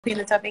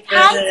The topic.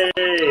 Hi.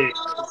 Hey,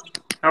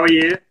 how are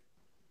you?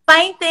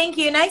 Fine, thank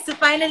you. Nice to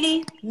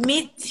finally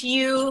meet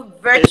you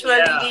Yeah.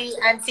 virtually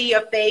and see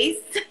your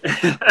face.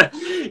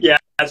 Yeah,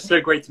 it's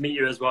so great to meet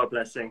you as well,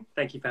 Blessing.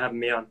 Thank you for having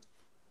me on.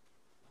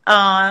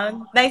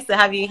 Nice to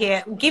have you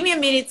here. Give me a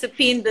minute to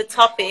pin the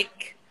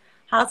topic.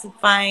 How to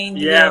find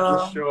Yeah,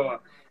 for your.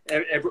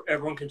 sure.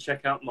 Everyone can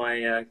check out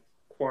my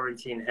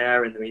quarantine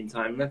hair in the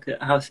meantime. Look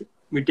at how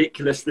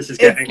ridiculous this is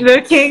It's getting.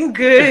 looking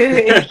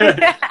good.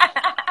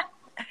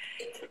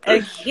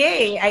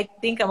 Okay, I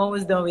think I'm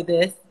almost done with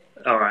this.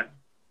 All right.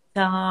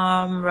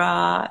 Tom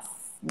Ross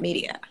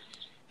Media.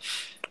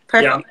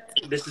 Yeah,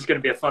 Perfect. this is going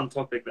to be a fun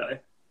topic, though.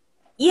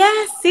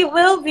 Yes, it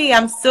will be.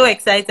 I'm so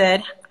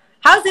excited.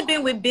 How's it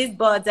been with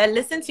BizBuds? I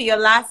listened to your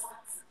last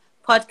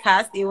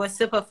podcast. It was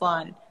super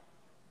fun.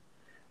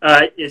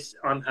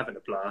 I'm having a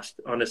blast,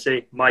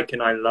 honestly. Mike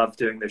and I love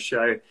doing the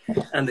show,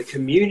 and the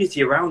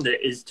community around it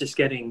is just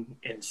getting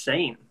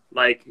insane.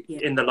 Like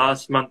in the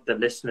last month, the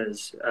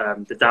listeners,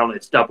 the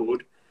downloads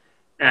doubled,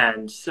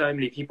 and so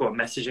many people are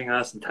messaging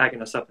us and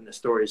tagging us up in the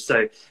stories.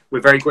 So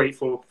we're very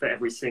grateful for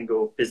every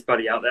single biz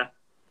buddy out there.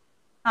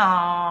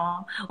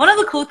 Aww. One of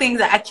the cool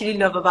things I actually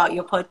love about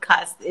your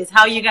podcast is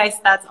how you guys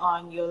start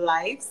on your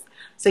lives.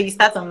 So you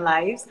start on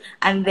lives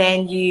and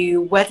then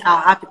you whet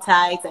our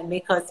appetites and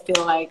make us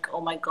feel like,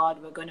 oh my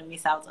God, we're going to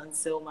miss out on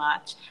so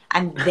much.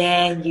 And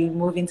then you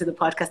move into the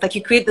podcast. Like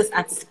you create this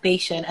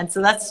anticipation. And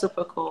so that's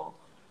super cool.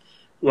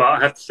 Well, I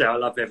have to say, I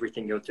love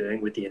everything you're doing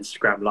with the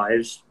Instagram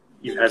lives.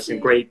 You've had some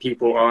great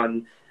people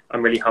on.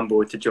 I'm really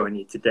humbled to join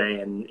you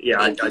today, and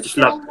yeah, I just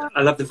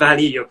love the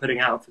value you're putting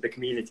out for the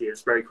community.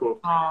 It's very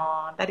cool.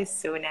 Oh, that is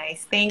so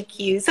nice. Thank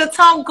you. So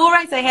Tom, go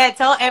right ahead.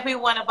 Tell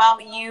everyone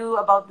about you,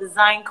 about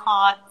Design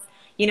Cards.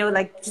 You know,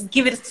 like just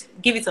give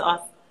it to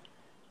us.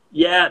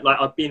 Yeah,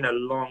 like I've been a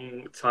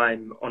long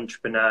time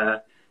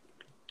entrepreneur,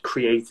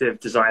 creative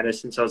designer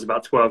since I was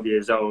about 12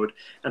 years old,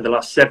 and the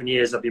last 7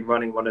 years I've been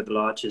running one of the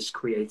largest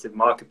creative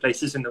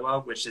marketplaces in the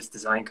world, which is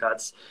Design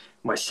Cards.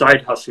 My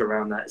side hustle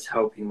around that is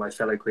helping my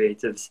fellow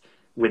creatives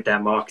with their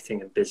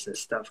marketing and business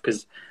stuff,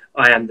 because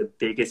I am the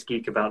biggest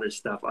geek about this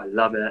stuff. I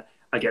love it.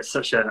 I get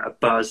such a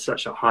buzz,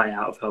 such a high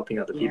out of helping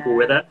other people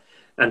with it.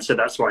 And so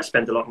that's why I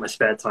spend a lot of my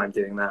spare time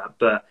doing that.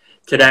 But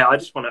today I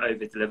just want to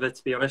over deliver,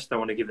 to be honest. I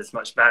want to give as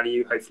much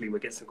value. Hopefully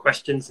we'll get some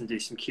questions and do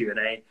some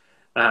Q&A.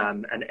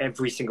 And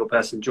every single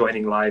person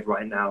joining live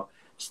right now,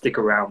 stick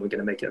around. We're going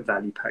to make it a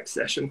value packed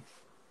session.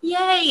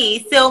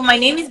 Yay! So my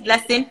name is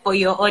Blessing for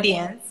your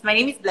audience. My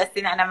name is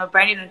Blessing and I'm a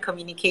branding and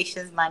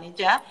communications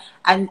manager.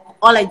 And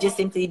all I just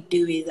simply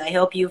do is I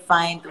help you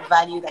find the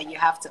value that you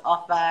have to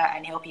offer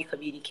and help you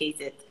communicate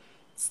it.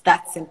 It's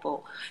that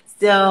simple.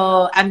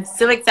 So I'm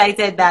so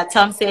excited that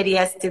Tom said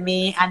yes to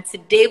me. And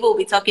today we'll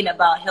be talking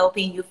about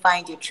helping you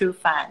find your true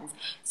fans.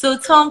 So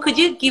Tom, could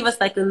you give us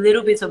like a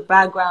little bit of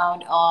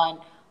background on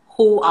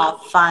who our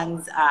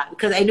fans are?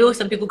 Because I know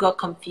some people got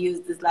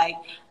confused. It's like,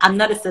 I'm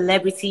not a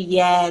celebrity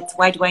yet.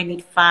 Why do I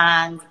need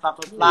fans? Blah,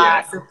 blah, blah.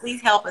 Yeah. So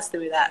please help us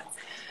through that.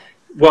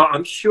 Well,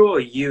 I'm sure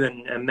you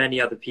and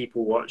many other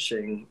people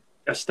watching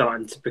are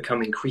starting to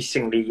become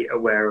increasingly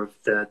aware of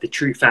the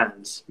true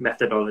fans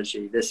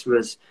methodology. This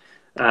was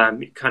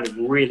kind of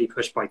really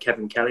pushed by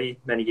Kevin Kelly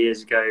many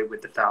years ago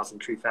with the 1,000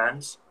 True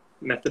Fans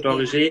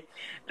methodology.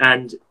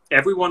 And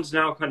everyone's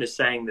now kind of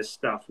saying this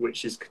stuff,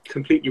 which is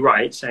completely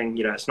right, saying,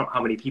 you know, it's not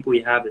how many people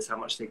you have, it's how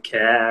much they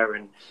care,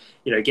 and,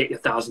 you know, get your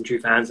 1,000 true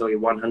fans or your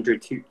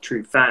 100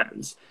 true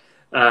fans.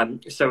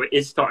 So it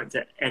is starting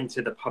to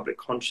enter the public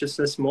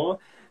consciousness more.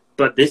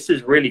 But this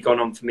has really gone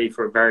on for me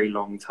for a very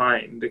long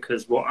time,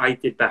 because what I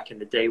did back in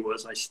the day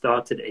was I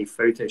started a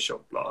Photoshop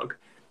blog,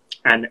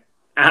 and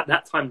at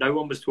that time, no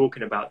one was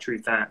talking about true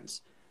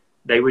fans.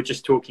 They were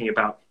just talking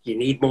about, you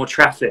need more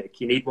traffic,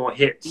 you need more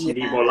hits, you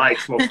need more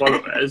likes, more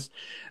followers.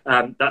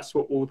 That's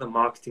what all the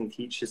marketing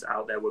teachers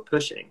out there were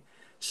pushing.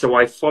 So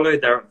I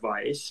followed their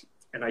advice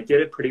and I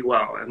did it pretty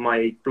well. And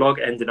my blog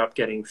ended up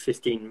getting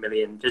 15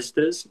 million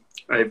visitors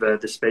over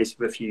the space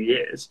of a few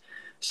years.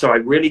 So I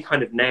really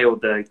kind of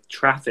nailed the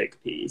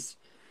traffic piece.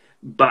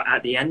 But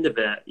at the end of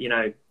it, you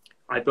know,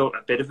 I built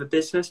a bit of a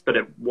business, but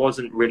it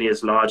wasn't really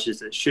as large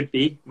as it should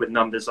be with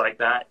numbers like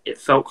that. It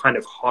felt kind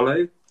of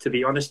hollow, to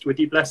be honest with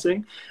you,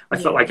 Blessing. I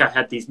felt like I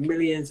had these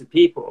millions of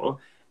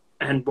people,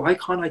 and why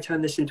can't I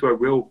turn this into a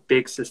real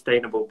big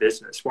sustainable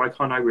business? Why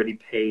can't I really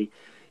pay,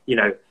 you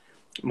know,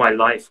 my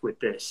life with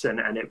this? And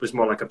it was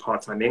more like a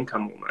part-time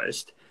income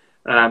almost.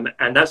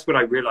 And that's when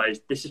I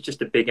realized this is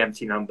just a big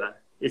empty number.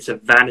 It's a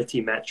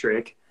vanity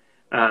metric.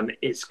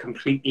 It's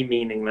completely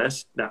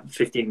meaningless, that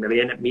 15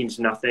 million. It means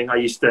nothing. I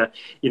used to,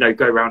 you know,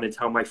 go around and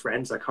tell my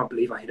friends, I can't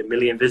believe I hit 1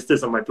 million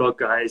visitors on my blog,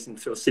 guys,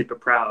 and feel super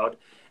proud.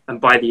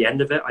 And by the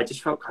end of it, I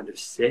just felt kind of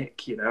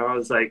sick. You know, I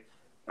was like,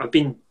 I've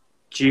been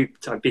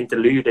duped. I've been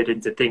deluded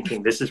into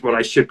thinking this is what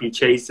I should be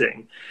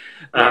chasing.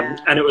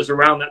 And it was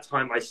around that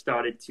time I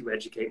started to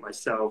educate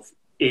myself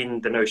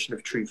in the notion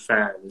of true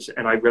fans.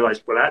 And I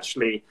realized, well,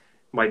 actually,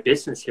 my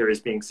business here is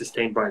being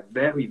sustained by a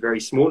very, very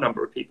small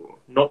number of people,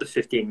 not the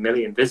 15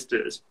 million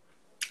visitors,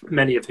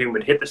 many of whom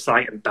would hit the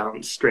site and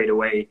bounce straight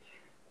away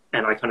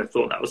and I kind of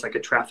thought that was like a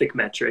traffic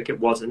metric. It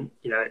wasn't,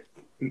 you know, it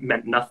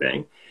meant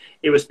nothing.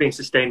 It was being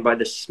sustained by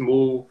this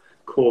small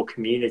core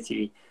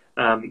community,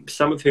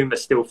 some of whom are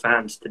still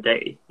fans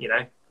today, you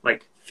know,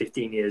 like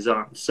 15 years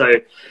on. So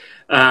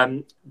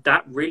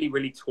that really,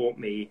 really taught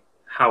me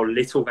how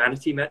little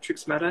vanity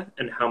metrics matter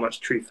and how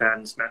much true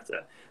fans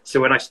matter.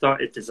 So when I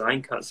started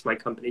Design Cuts, my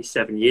company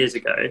 7 years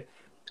ago,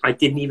 I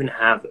didn't even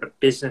have a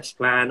business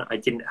plan. I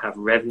didn't have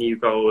revenue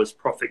goals,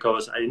 profit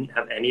goals. I didn't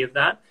have any of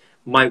that.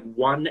 My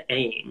one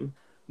aim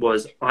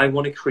was I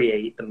want to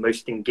create the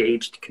most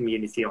engaged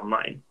community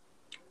online.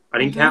 I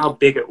didn't care how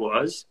big it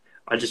was.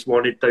 I just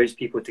wanted those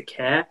people to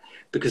care,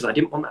 because I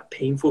didn't want that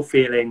painful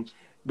feeling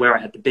where I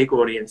had the big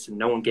audience and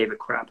no one gave a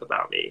crap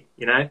about me,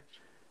 you know?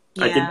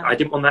 Yeah. I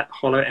didn't want that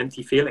hollow,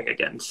 empty feeling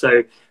again.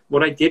 So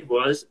what I did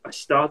was I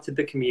started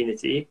the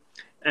community,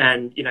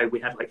 and, you know, we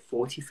had like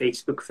 40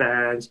 Facebook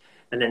fans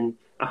and then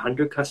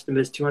 100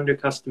 customers,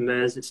 200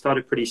 customers. It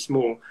started pretty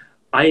small.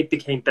 I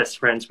became best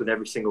friends with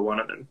every single one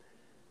of them.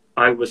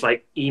 I was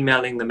like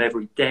emailing them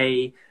every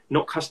day,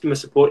 not customer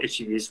support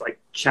issues, like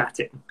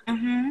chatting,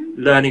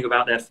 learning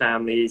about their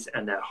families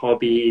and their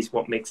hobbies,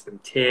 what makes them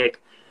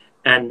tick.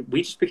 And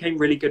we just became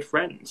really good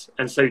friends.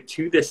 And so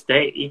to this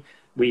day,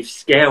 we've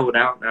scaled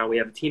out now. We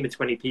have a team of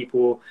 20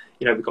 people.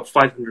 You know, we've got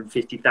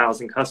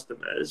 550,000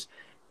 customers.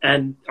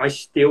 And I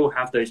still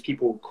have those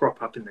people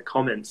crop up in the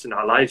comments in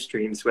our live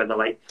streams where they're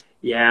like,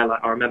 yeah,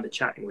 like I remember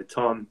chatting with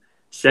Tom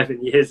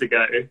 7 years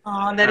ago.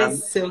 Oh, that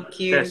is so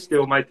cute. They're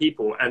still my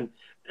people.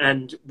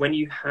 And when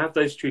you have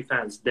those true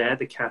fans, they're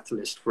the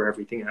catalyst for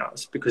everything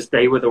else, because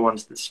they were the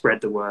ones that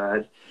spread the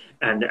word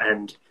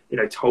and you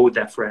know, told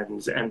their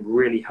friends and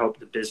really helped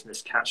the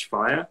business catch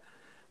fire.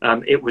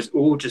 It was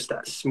all just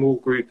that small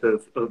group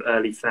of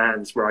early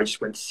fans where I just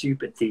went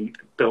super deep,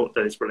 built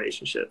those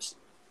relationships.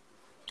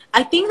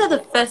 I think that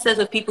the first set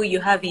of people you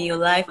have in your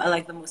life are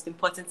like the most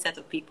important set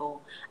of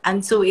people.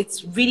 And so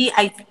it's really,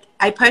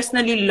 I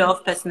personally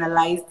love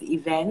personalized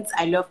events.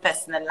 I love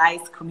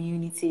personalized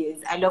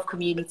communities. I love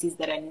communities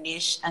that are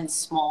niche and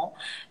small.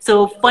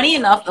 So funny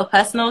enough, a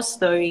personal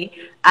story,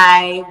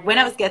 when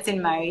I was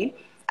getting married,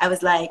 I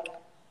was like,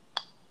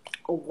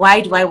 why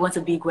do I want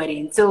a big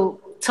wedding? So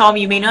Tom,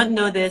 you may not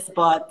know this,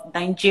 but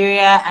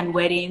Nigeria and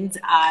weddings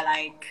are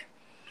like,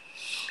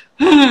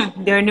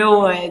 there are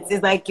no words.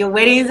 It's like your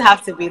weddings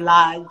have to be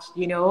large,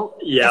 you know,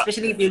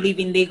 especially if you live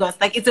in Lagos.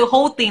 Like it's a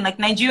whole thing. Like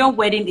Nigerian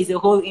wedding is a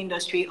whole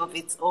industry of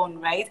its own,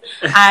 right?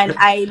 And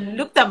I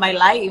looked at my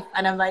life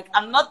and I'm like,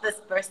 I'm not this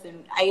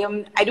person. I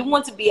don't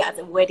want to be at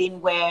a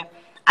wedding where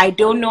I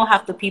don't know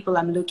half the people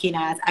I'm looking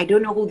at. I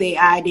don't know who they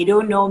are. They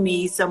don't know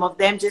me. Some of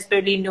them just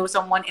barely know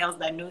someone else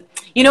that knows.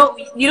 You know,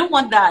 you don't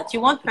want that.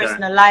 You want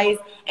personalized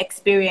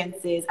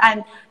experiences.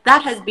 And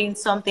that has been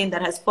something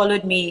that has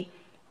followed me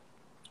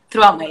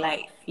throughout my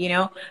life, you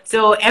know?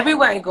 So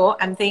everywhere I go,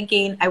 I'm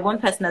thinking I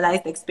want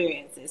personalized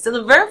experiences. So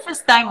the very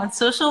first time on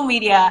social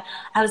media,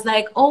 I was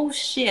like, oh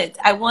shit,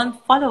 I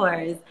want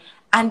followers.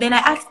 And then I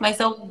asked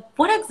myself,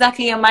 what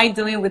exactly am I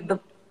doing with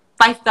the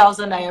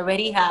 5,000 I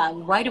already have?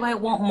 Why do I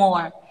want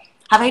more?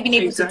 Have I been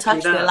able to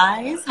touch their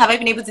lives? Have I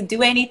been able to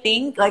do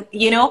anything? Like,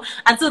 you know?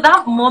 And so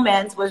that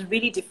moment was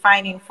really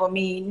defining for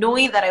me,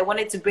 knowing that I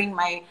wanted to bring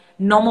my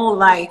normal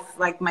life,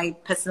 like my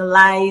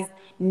personalized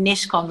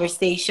niche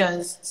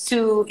conversations,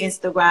 to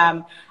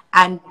Instagram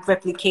and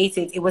replicate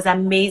it. It was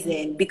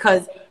amazing,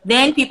 because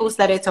then people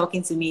started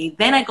talking to me.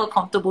 Then I got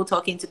comfortable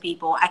talking to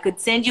people. I could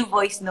send you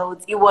voice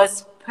notes. It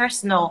was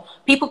personal.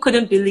 People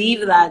couldn't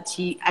believe that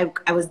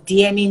I was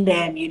DMing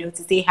them, you know,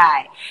 to say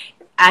hi.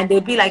 And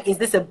they'd be like, is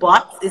this a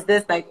bot? Is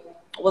this like,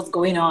 what's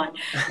going on?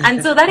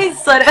 And so that is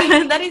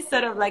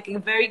sort of like a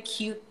very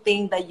cute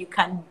thing that you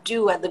can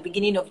do at the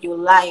beginning of your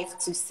life,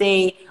 to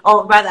say,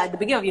 or rather at the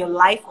beginning of your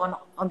life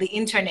on the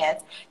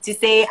internet, to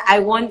say, I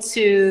want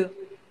to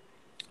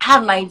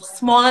have my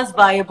smallest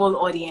viable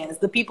audience,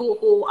 the people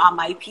who are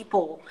my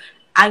people.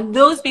 And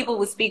those people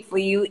will speak for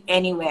you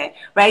anywhere,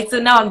 right? So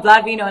now I'm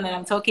blabbing on and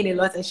I'm talking a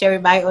lot and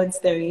sharing my own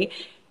story.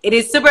 It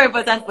is super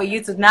important for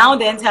you to now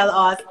then tell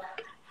us,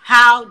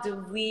 how do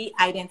we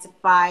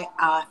identify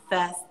our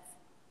first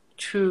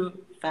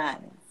true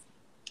fans?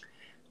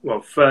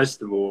 Well,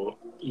 first of all,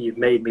 you've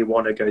made me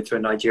want to go to a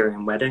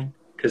Nigerian wedding,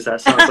 because that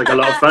sounds like a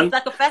lot of fun. It's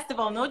like a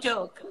festival, no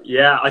joke.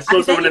 Yeah, I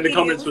saw someone in the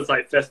comments was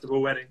like,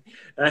 festival wedding.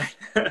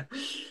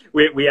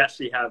 We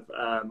actually have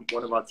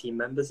one of our team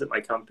members at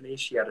my company.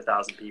 She had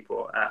 1,000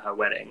 people at her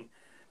wedding.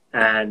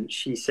 And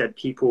she said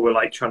people were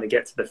like trying to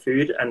get to the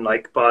food and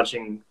like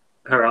barging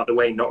her out the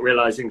way, not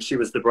realizing she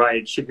was the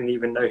bride. She didn't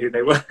even know who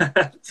they were.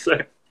 So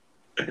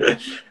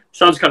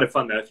sounds kind of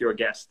fun though, if you're a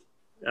guest,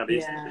 at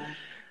least.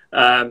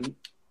 Yeah.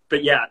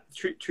 But yeah,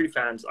 true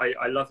fans,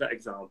 I love that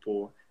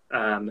example.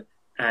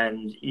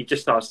 And you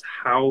just asked,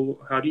 how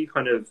do you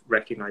kind of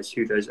recognize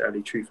who those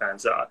early true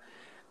fans are?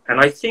 And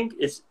I think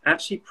it's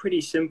actually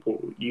pretty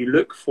simple. You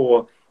look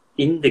for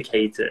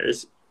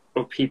indicators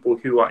of people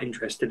who are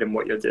interested in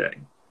what you're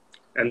doing.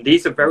 And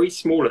these are very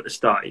small at the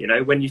start. You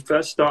know, when you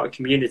first start a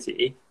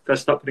community,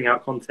 first start putting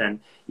out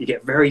content, you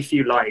get very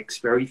few likes,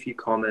 very few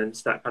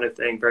comments, that kind of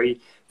thing,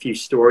 very few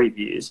story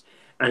views.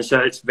 And so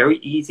it's very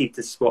easy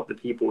to spot the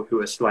people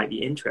who are slightly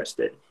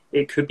interested.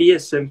 It could be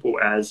as simple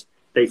as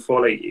they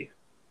follow you,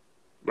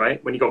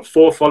 right? When you got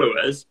 4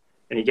 followers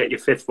and you get your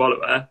 5th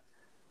follower,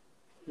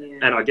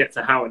 and I get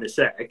to how in a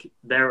sec,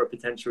 they're a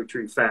potential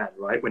true fan,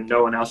 right? When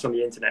no one else on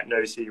the internet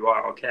knows who you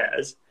are or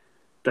cares,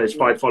 those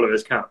 5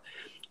 followers count.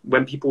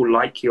 When people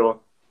like your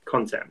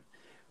content,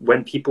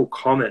 when people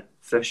comment,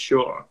 for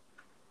sure.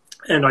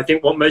 And I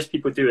think what most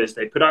people do is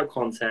they put out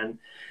content,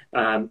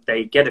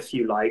 they get a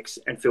few likes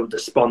and feel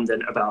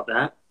despondent about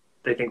that.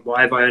 They think,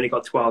 why have I only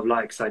got 12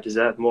 likes? I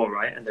deserve more,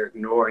 right? And they're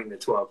ignoring the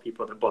 12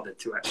 people that bothered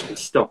to actually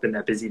stop in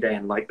their busy day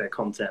and like their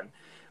content.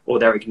 Or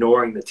they're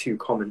ignoring the 2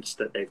 comments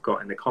that they've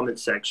got in the comment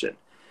section.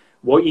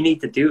 What you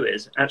need to do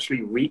is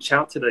actually reach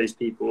out to those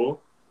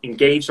people,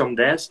 engage on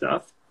their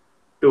stuff,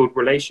 build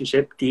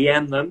relationship,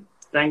 DM them,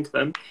 thank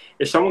them.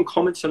 If someone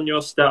comments on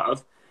your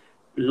stuff,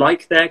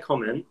 like their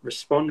comment,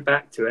 respond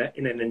back to it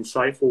in an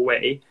insightful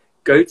way,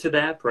 go to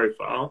their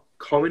profile,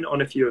 comment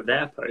on a few of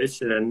their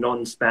posts in a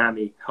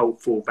non-spammy,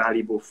 helpful,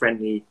 valuable,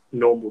 friendly,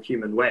 normal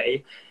human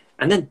way,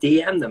 and then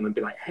DM them and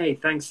be like, hey,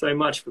 thanks so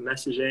much for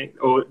messaging,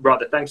 or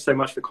rather, thanks so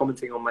much for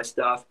commenting on my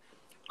stuff.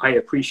 I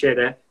appreciate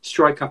it.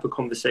 Strike up a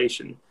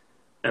conversation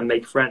and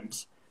make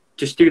friends.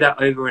 Just do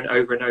that over and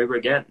over and over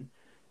again.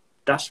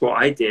 That's what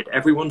I did.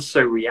 Everyone's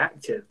so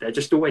reactive. They're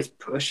just always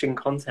pushing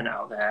content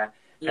out there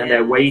and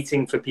they're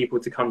waiting for people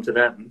to come to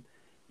them.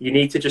 You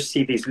need to just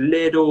see these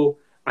little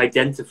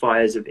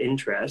identifiers of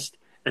interest,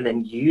 and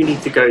then you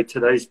need to go to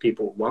those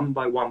people one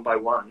by one by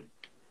one.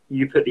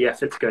 You put the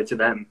effort to go to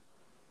them.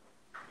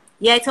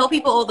 Yeah, I tell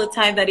people all the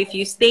time that if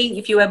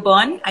you were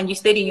born and you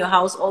stayed in your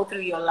house all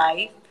through your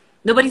life,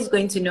 nobody's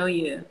going to know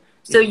you.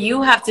 So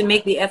you have to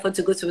make the effort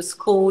to go to a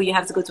school, you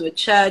have to go to a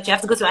church, you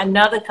have to go to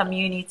another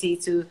community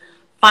to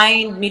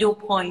find middle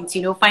points,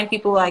 you know, find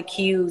people like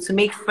you, to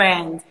make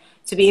friends,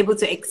 to be able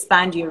to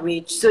expand your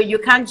reach. So you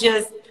can't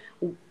just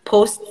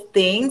post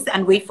things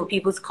and wait for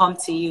people to come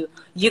to you.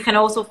 You can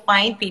also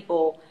find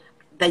people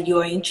that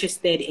you're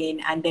interested in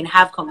and then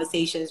have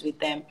conversations with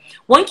them.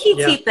 One key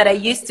tip that I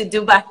used to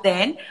do back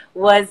then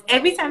was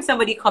every time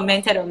somebody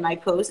commented on my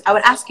post, I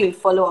would ask you a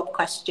follow-up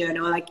question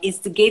or like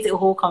instigate a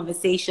whole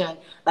conversation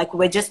like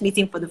we're just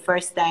meeting for the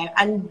first time.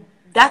 And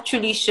that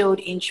truly showed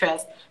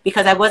interest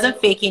because I wasn't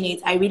faking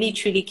it. I really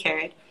truly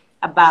cared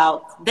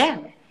about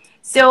them.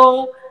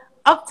 So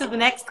up to the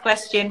next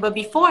question, but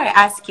before I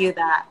ask you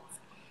that,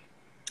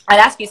 I'll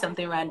ask you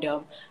something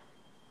random.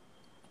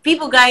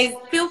 People, guys,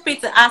 feel free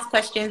to ask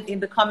questions in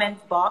the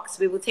comment box.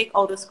 We will take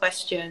all those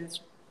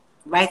questions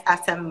right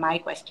after my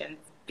questions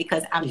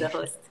because I'm the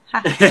host.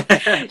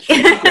 Yeah,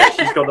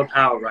 she's got the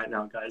power right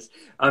now, guys.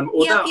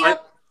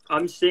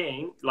 I'm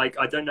seeing, like,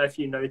 I don't know if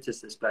you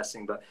noticed this,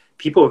 Blessing, but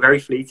people are very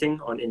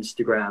fleeting on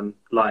Instagram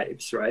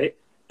lives, right?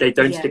 They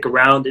don't stick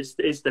around.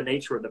 It's the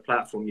nature of the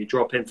platform. You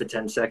drop in for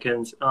 10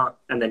 seconds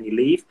and then you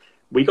leave.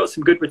 We got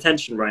some good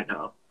retention right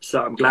now.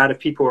 So I'm glad if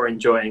people are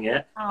enjoying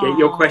it. Aww. Get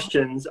your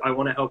questions. I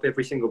want to help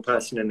every single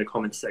person in the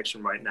comments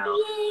section right now.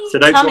 So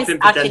don't drop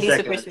in for 10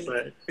 seconds.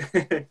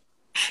 But...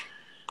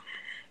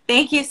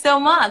 Thank you so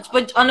much.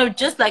 But on a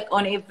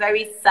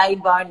very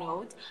sidebar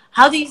note,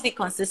 how do you stay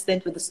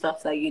consistent with the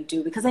stuff that you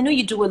do? Because I know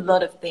you do a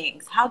lot of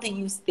things. How do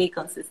you stay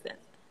consistent?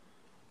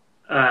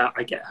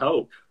 I get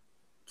help,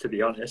 to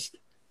be honest.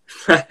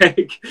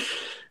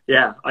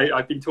 Yeah,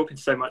 I've been talking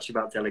so much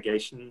about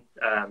delegation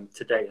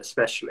today,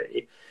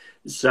 especially.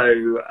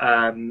 So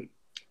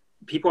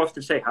people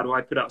often say, how do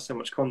I put out so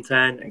much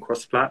content and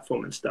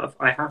cross-platform and stuff?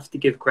 I have to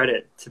give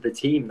credit to the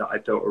team that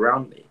I've built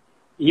around me.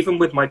 Even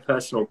with my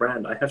personal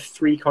brand, I have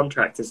 3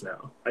 contractors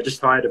now. I just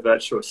hired a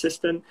virtual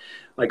assistant.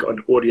 I got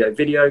an audio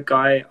video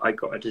guy. I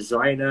got a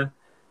designer,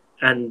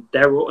 and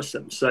they're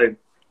awesome. So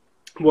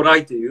what I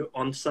do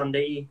on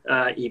Sunday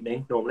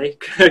evening, normally,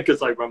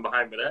 because I run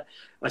behind with it,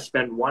 I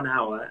spend 1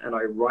 hour and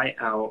I write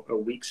out a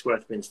week's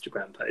worth of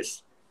Instagram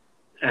posts.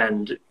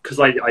 And because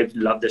I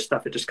love this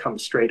stuff, it just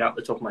comes straight out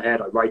the top of my head.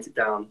 I write it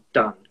down,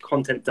 done.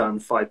 Content done,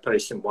 5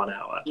 posts in 1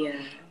 hour.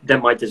 Yeah.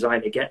 Then my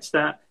designer gets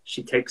that.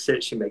 She takes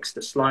it, she makes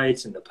the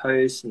slides and the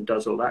posts and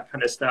does all that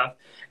kind of stuff.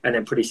 And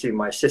then pretty soon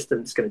my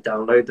assistant's going to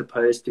download the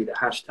post, do the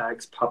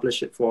hashtags,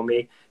 publish it for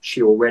me.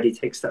 She already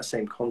takes that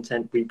same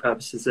content,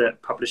 repurposes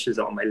it, publishes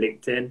it on my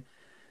LinkedIn.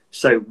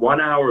 So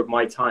 1 hour of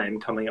my time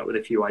coming up with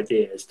a few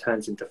ideas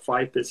turns into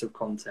 5 bits of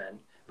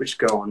content, which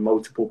go on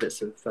multiple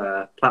bits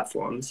of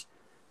platforms.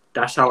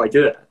 That's how I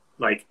do it.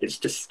 Like, it's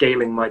just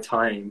scaling my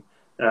time.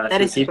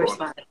 That is super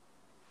smart.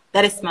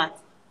 That is smart.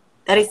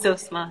 That is so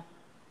smart.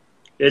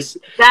 It's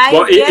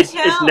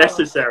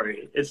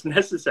necessary. It's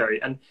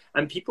necessary.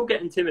 And people get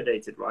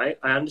intimidated, right?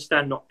 I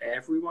understand not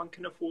everyone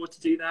can afford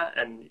to do that.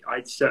 And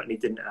I certainly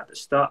didn't at the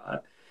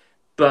start.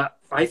 But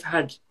I've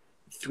had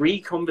 3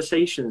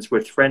 conversations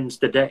with friends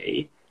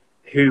today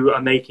who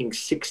are making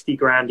 60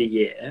 grand a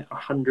year,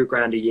 100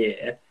 grand a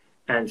year,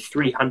 and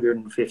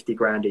 350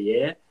 grand a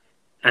year.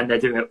 And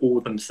they're doing it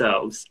all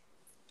themselves.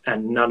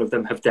 and none of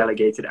them have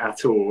delegated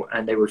at all,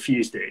 and they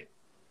refuse to.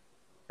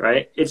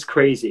 Right? It's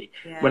crazy.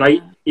 Yeah.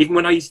 Even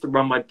when I used to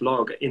run my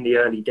blog in the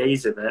early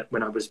days of it,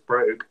 when I was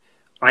broke,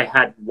 I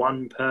had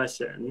one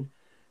person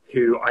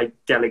who I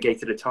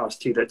delegated a task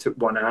to that took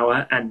 1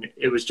 hour, and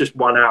it was just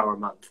 1 hour a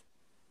month.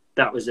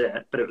 That was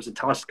it. But it was a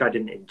task I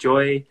didn't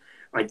enjoy.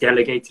 I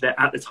delegated it.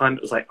 At the time,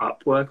 it was like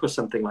Upwork or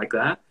something like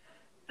that.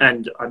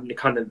 And I'm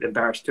kind of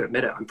embarrassed to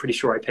admit it. I'm pretty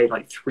sure I paid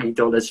like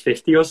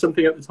 $3.50 or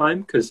something at the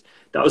time, because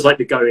that was like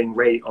the going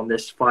rate on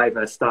this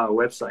Fiverr style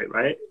website,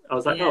 right? I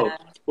was like, oh,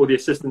 all the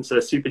assistants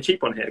are super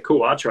cheap on here.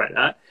 Cool, I'll try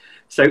that.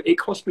 So it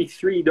cost me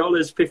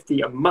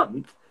 $3.50 a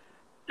month.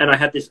 And I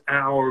had this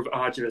hour of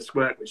arduous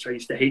work, which I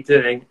used to hate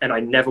doing. And I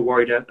never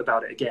worried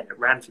about it again. It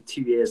ran for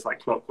 2 years like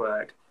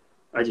clockwork.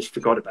 I just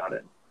forgot about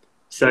it.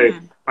 So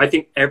I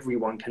think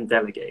everyone can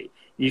delegate.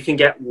 You can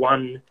get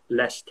one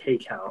less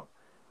takeout,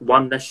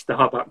 one less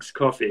Starbucks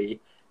coffee,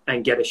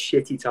 and get a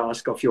shitty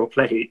task off your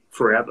plate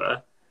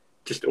forever.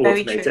 Just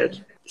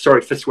automated.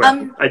 Sorry for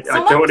swearing. I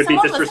don't want to be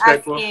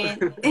disrespectful.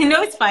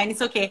 No, it's fine.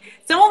 It's okay.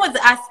 Someone was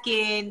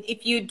asking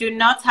if you do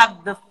not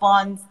have the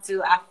funds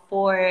to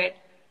afford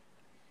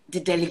the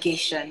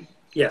delegation.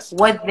 Yes.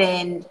 What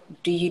then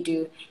do you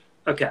do?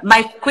 Okay.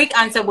 My quick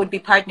answer would be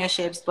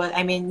partnerships, but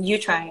I mean, you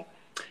try.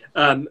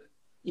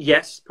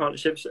 Yes,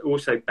 partnerships,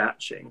 also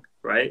batching,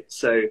 right?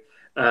 So,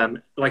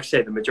 like I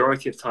say, the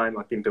majority of time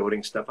I've been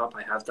building stuff up.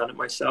 I have done it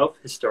myself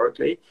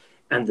historically.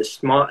 And the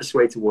smartest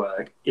way to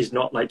work is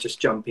not like just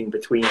jumping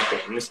between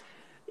things.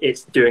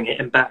 It's doing it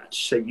in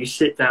batch. So you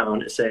sit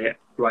down and say,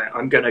 right,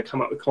 I'm going to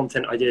come up with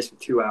content ideas for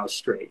 2 hours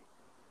straight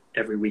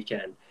every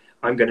weekend.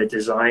 I'm going to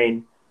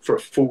design for a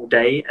full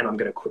day, and I'm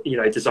going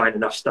to, design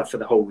enough stuff for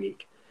the whole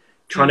week.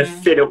 Trying to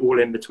fit it all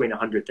in between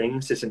 100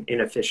 things is an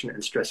inefficient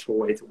and stressful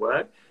way to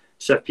work.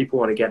 So if people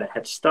want to get a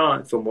head start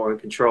and feel more in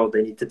control,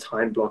 they need to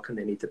time block and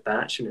they need to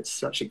batch, and it's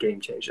such a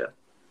game changer.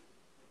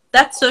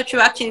 That's so true.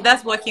 Actually,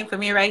 that's working for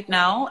me right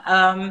now.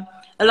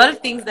 A lot of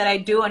things that I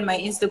do on my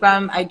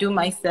Instagram, I do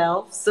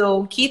myself.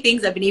 So key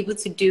things I've been able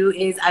to do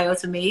is I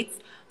automate.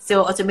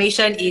 So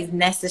automation is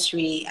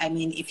necessary. I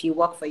mean, if you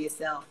work for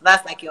yourself,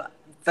 that's like your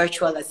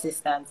virtual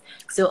assistant.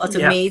 So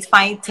automate,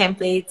 find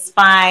templates,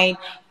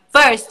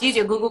 first, use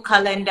your Google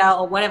Calendar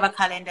or whatever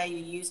calendar you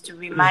use to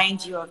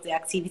remind you of the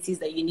activities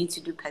that you need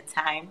to do per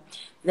time.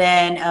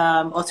 Then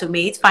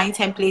automate, find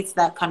templates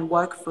that can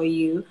work for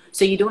you,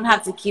 so you don't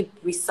have to keep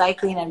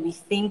recycling and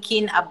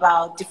rethinking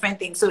about different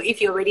things. So if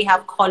you already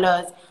have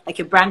colors, like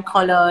your brand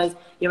colors,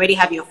 you already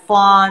have your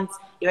fonts,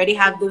 you already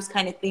have those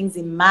kind of things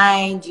in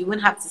mind, you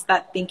wouldn't have to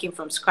start thinking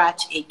from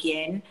scratch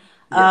again.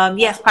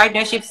 Yes,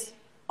 partnerships,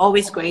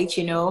 always great,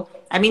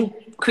 I mean,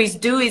 Chris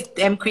Do is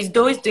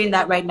doing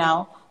that right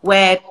now,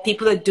 where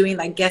people are doing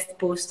like guest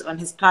posts on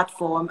his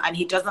platform, and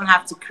he doesn't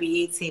have to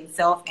create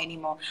himself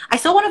anymore. I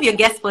saw one of your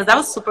guest posts. That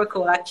was super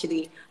cool,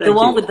 actually. The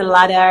one with the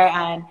ladder.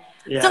 And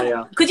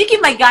could you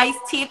give my guys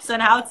tips on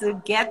how to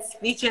get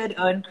featured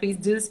on Chris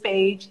Do's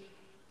page?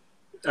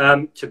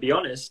 To be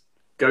honest,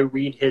 go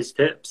read his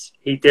tips.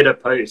 He did a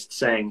post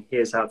saying,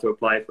 here's how to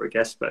apply for a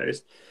guest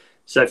post.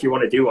 So if you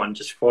want to do one,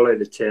 just follow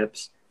the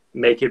tips,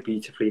 make it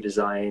beautifully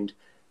designed.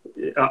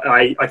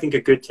 I think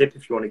a good tip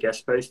if you want to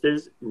guest post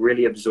is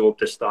really absorb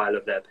the style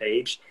of their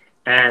page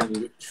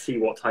and see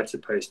what types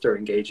of posts are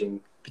engaging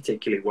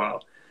particularly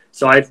well.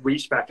 So I've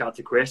reached back out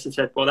to Chris and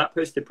said, well, that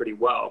posted pretty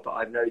well, but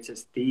I've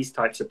noticed these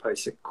types of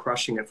posts are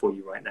crushing it for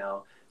you right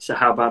now. So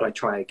how about I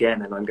try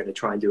again, and I'm going to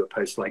try and do a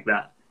post like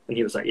that. And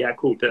he was like, yeah,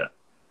 cool, do it.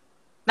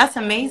 That's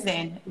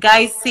amazing.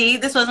 Guys, see,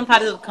 this wasn't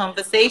part of the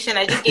conversation.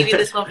 I just gave you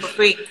this one for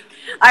free.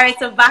 All right,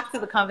 so back to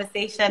the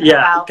conversation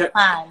about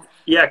plans.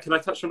 Yeah, can I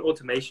touch on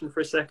automation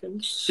for a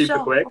second? Super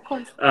quick. Of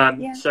course.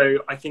 So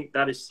I think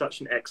that is such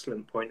an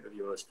excellent point of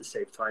yours to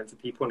save time for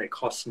people, and it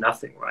costs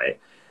nothing, right?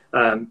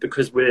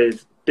 Because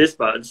with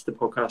BizBuds, the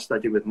podcast I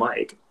do with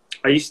Mike,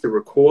 I used to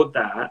record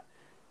that,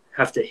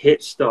 have to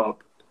hit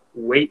stop,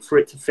 wait for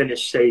it to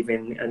finish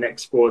saving and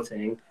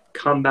exporting,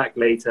 come back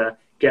later,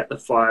 get the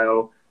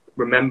file,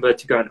 remember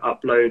to go and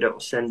upload it or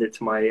send it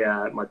to my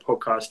my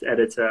podcast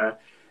editor.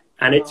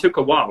 And it took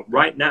a while.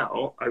 Right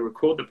now, I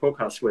record the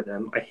podcast with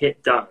him, I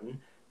hit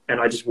done, and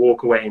I just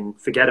walk away and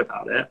forget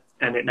about it.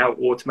 And it now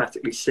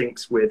automatically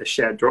syncs with a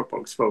shared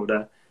Dropbox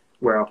folder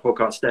where our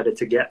podcast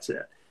editor gets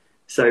it.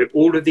 So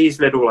all of these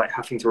little, like,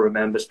 having to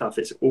remember stuff,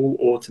 it's all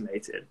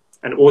automated.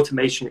 And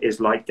automation is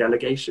like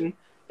delegation.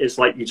 It's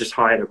like you just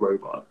hired a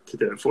robot to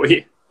do it for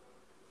you.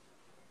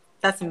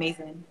 That's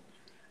amazing.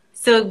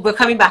 So we're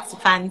coming back to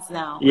fans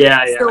now.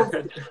 Yeah.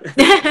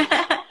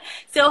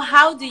 So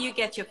how do you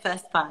get your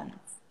first fans?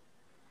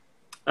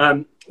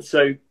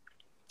 So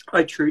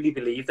I truly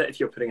believe that if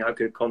you're putting out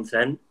good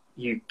content,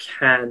 you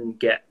can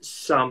get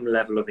some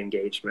level of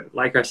engagement.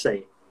 Like I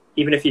say,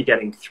 even if you're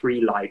getting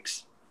 3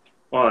 likes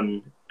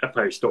on a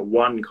post or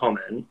 1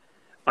 comment,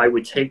 I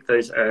would take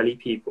those early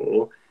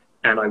people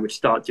and I would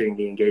start doing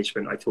the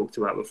engagement I talked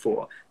about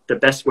before. The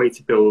best way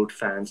to build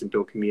fans and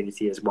build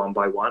community is one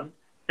by one.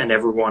 And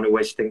everyone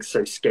always thinks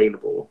so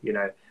scalable.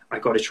 I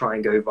got to try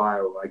and go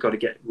viral. I got to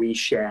get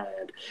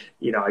reshared.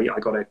 You know, I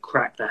got to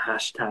crack the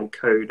hashtag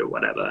code or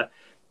whatever.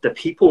 The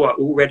people are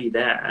already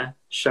there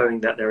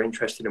showing that they're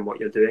interested in what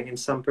you're doing in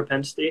some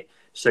propensity.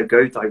 So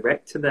go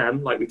direct to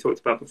them, like we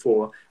talked about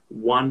before,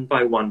 one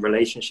by one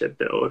relationship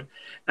build,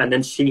 and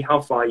then see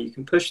how far you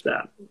can push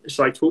that.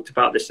 So I talked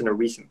about this in a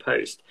recent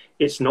post.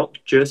 It's not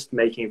just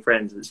making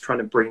friends, it's trying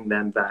to bring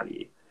them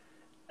value.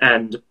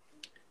 And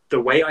the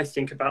way I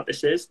think about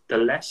this is the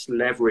less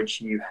leverage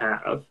you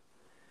have,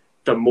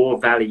 the more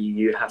value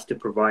you have to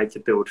provide to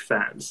build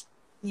fans.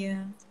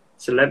 Yeah.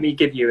 So let me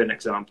give you an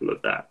example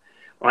of that.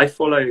 I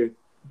follow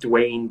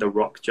Dwayne "The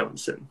Rock"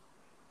 Johnson.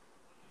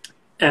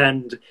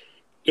 And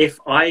if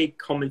I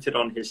commented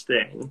on his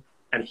thing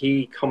and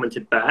he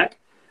commented back,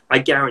 I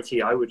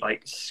guarantee I would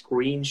like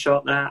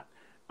screenshot that.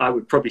 I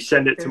would probably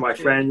send it to my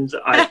friends.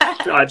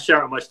 I'd share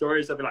it on my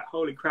stories. I'd be like,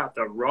 holy crap,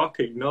 The Rock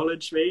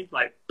acknowledged me.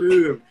 Like,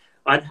 boom.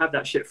 I'd have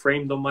that shit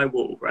framed on my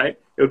wall, right?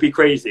 It would be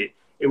crazy.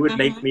 It would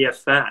make me a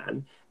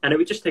fan. And it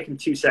would just take him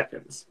 2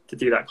 seconds to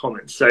do that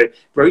comment. So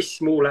very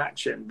small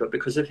action, but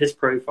because of his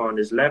profile and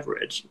his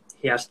leverage,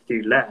 he has to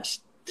do less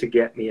to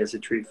get me as a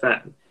true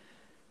fan.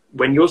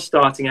 When you're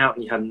starting out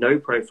and you have no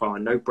profile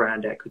and no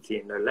brand equity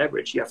and no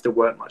leverage, you have to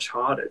work much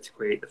harder to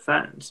create the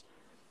fans.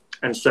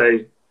 And so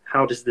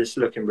how does this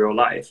look in real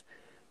life?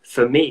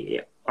 For me,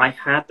 I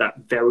had that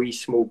very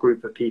small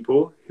group of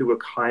people who were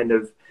kind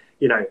of,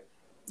 you know,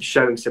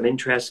 showing some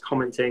interest,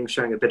 commenting,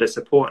 showing a bit of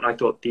support. And I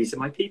thought, these are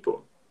my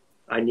people.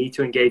 I need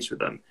to engage with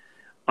them.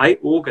 I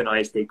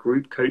organized a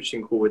group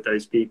coaching call with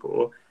those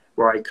people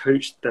where I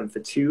coached them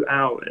for 2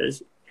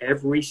 hours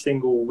every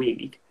single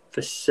week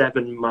for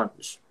 7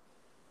 months.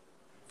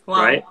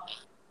 Wow. Right?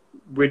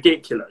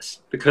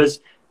 Ridiculous.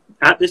 Because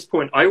at this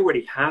point, I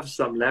already have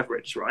some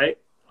leverage, right?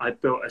 I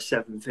built a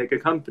 7-figure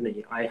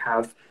company. I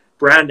have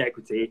brand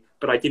equity,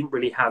 but I didn't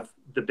really have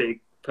the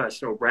big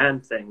personal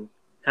brand thing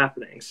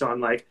happening. So I'm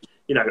like,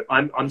 you know,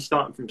 I'm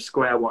starting from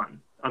square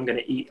one. I'm going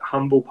to eat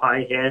humble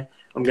pie here.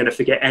 I'm going to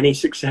forget any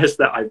success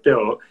that I've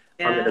built.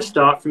 Yeah. I'm going to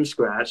start from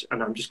scratch,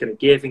 and I'm just going to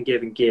give and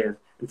give and give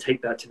and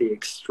take that to the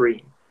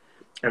extreme.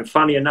 And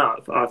funny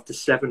enough, after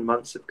 7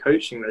 months of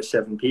coaching those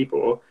 7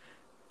 people,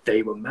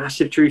 they were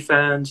massive true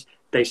fans.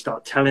 They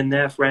start telling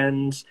their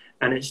friends,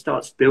 and it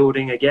starts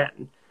building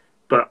again.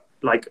 But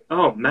like,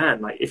 oh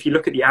man, like if you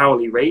look at the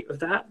hourly rate of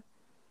that,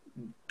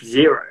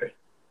 0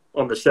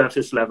 on the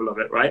surface level of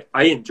it, right?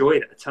 I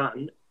enjoyed it a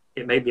ton.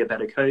 It made me a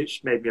better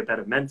coach, made me a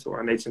better mentor.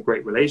 I made some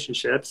great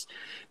relationships.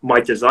 My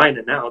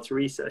designer now,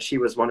 Teresa, she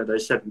was one of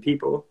those 7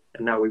 people,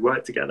 and now we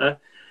work together.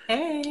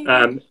 Hey.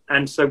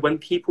 And so when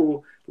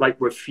people like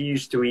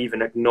refuse to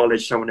even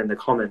acknowledge someone in the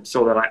comments,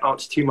 or they're like, oh,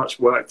 it's too much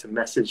work to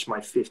message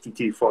my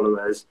 52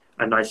 followers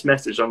a nice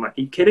message. I'm like,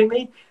 are you kidding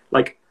me?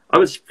 Like, I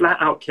was flat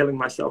out killing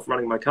myself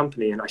running my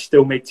company, and I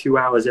still made 2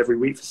 hours every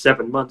week for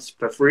 7 months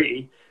for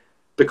free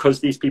because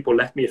these people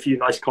left me a few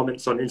nice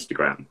comments on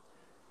Instagram.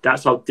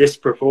 That's how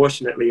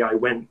disproportionately I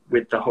went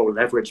with the whole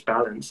leverage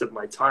balance of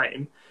my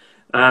time.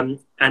 And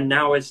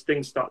now as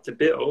things start to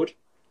build,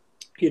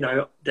 you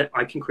know, that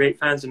I can create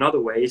fans in other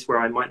ways where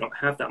I might not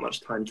have that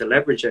much time to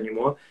leverage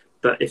anymore.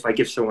 But if I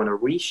give someone a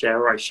reshare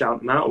or I shout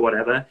them out or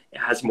whatever, it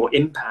has more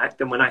impact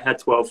than when I had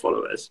 12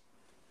 followers.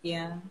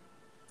 Yeah.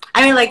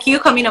 I mean, like you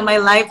coming on my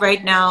live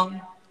right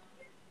now,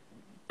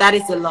 that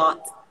is a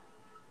lot.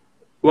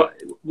 Well,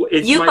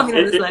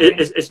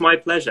 it's my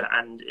pleasure,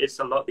 and it's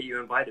a lot that you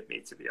invited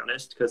me, to be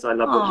honest, because I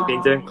love what you've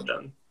been doing with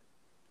them.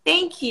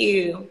 Thank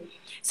you.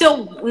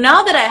 So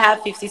now that I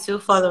have 52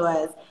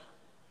 followers,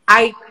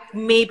 I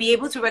may be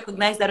able to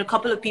recognize that a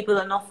couple of people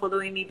are not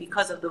following me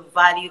because of the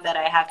value that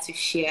I have to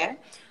share.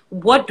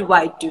 What do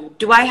I do?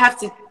 Do I have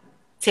to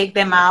take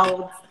them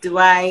out? Do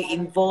I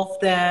involve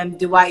them?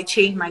 Do I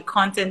change my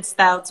content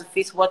style to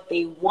fit what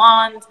they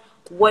want?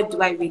 What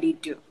do I really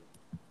do?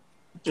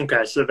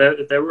 Okay, so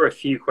there were a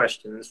few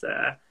questions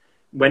there.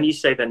 When you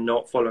say they're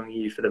not following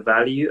you for the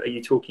value, are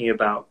you talking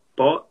about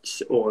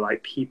bots or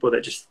like people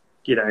that just,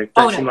 you know,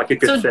 don't seem like a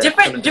good fit?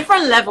 So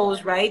different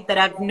levels, right, that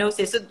I've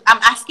noticed. So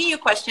I'm asking you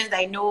questions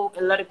I know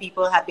a lot of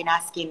people have been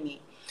asking me.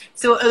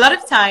 So a lot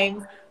of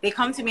times they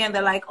come to me and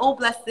they're like, oh,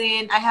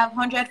 Blessing, I have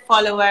 100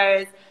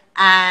 followers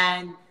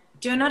and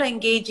you're not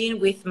engaging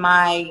with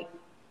my,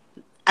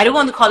 I don't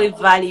want to call it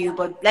value,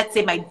 but let's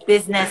say my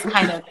business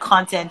kind of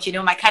content, you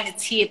know, my kind of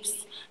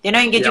tips. They're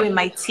not engaging with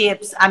my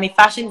tips. I'm a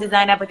fashion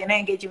designer, but they're not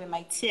engaging with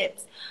my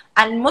tips.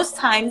 And most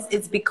times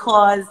it's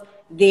because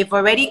they've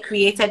already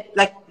created,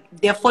 like,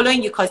 they're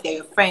following you because they're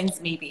your friends,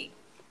 maybe.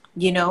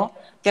 You know,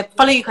 they're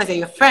following you because they're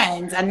your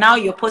friends. And now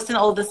you're posting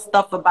all this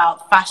stuff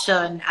about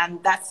fashion,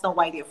 and that's not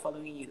why they're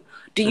following you.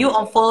 Do you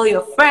unfollow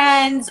your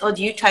friends, or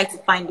do you try to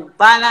find the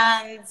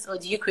balance, or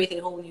do you create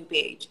a whole new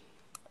page?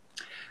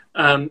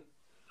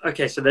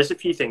 Okay, so there's a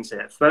few things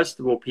here. First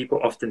of all,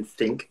 people often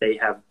think they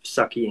have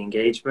sucky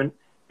engagement.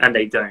 And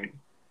they don't.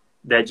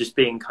 They're just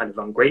being kind of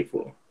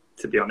ungrateful,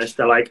 to be honest.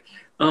 They're like,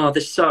 oh,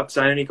 this sucks.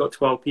 I only got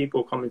 12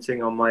 people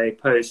commenting on my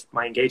post.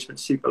 My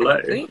engagement's super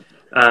low.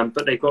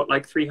 But they've got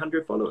like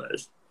 300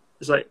 followers.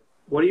 It's like,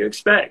 what do you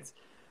expect?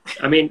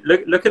 I mean,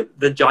 look at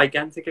the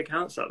gigantic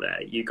accounts out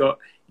there. You got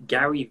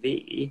Gary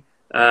V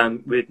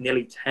with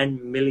nearly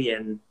 10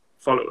 million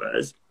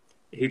followers,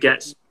 who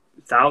gets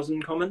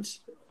 1,000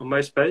 comments on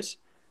most posts.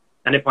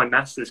 And if my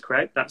maths is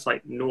correct, that's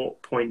like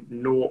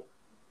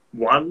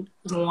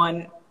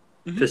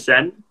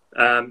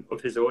 0.01%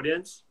 of his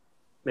audience.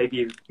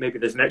 Maybe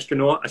there's an extra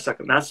naught. I suck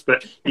at maths,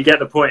 but you get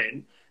the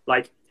point.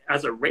 Like,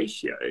 as a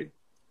ratio,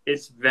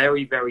 it's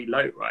very, very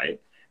low, right?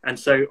 And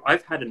so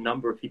I've had a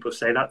number of people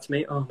say that to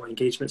me. Oh, my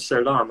engagement's so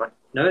low. I'm like,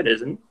 no, it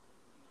isn't.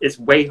 It's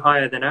way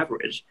higher than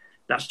average.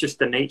 That's just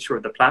the nature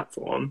of the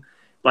platform.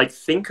 Like,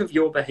 think of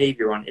your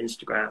behavior on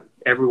Instagram.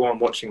 Everyone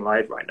watching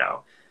live right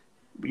now.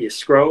 You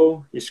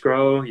scroll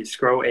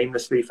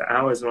aimlessly for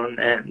hours on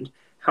end.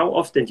 How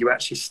often do you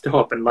actually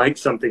stop and like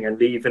something and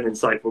leave an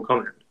insightful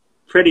comment?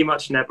 Pretty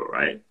much never,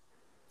 right?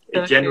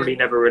 It generally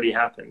never really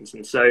happens.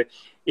 And so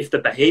if the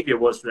behavior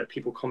was that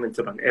people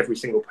commented on every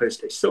single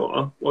post they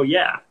saw, well,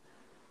 yeah,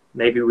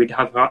 maybe we'd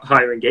have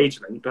higher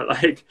engagement. But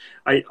like,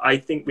 I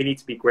think we need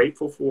to be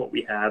grateful for what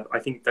we have. I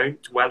think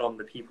don't dwell on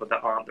the people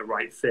that aren't the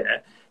right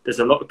fit. There's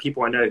a lot of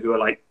people I know who are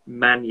like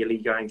manually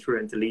going through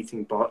and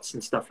deleting bots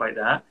and stuff like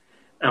that.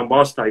 And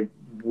whilst I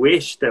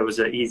wish there was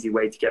an easy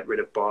way to get rid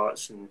of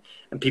bots and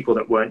people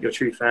that weren't your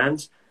true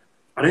fans,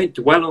 I don't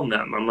dwell on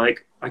them. I'm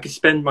like, I could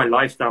spend my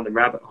life down the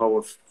rabbit hole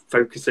of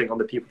focusing on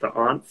the people that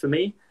aren't for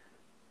me,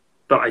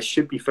 but I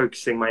should be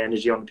focusing my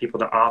energy on the people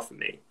that are for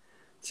me.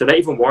 So don't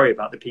even worry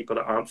about the people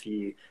that aren't for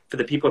you. For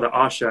the people that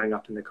are showing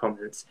up in the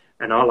comments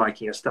and are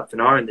liking your stuff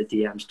and are in the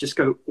DMs, just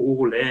go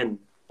all in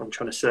on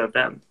trying to serve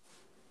them.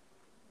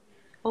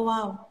 Oh,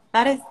 wow.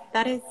 That is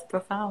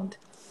profound.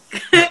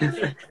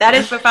 That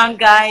is profound,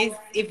 guys.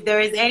 If there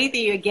is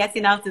anything you're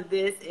getting out of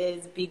this,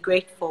 is be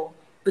grateful.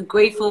 Be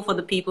grateful for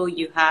the people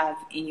you have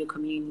in your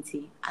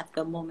community at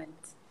the moment.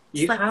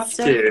 You have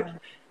to.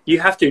 You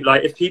have to.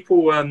 Like, if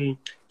people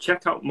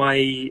check out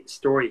my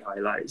story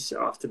highlights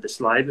after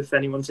this live, if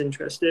anyone's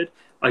interested,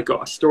 I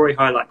got a story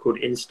highlight called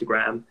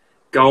Instagram.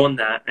 Go on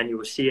that and you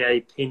will see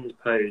a pinned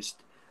post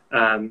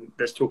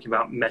that's talking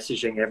about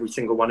messaging every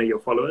single one of your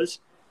followers.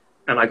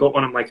 And I got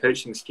one of my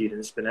coaching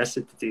students,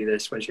 Vanessa, to do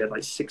this when she had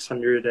like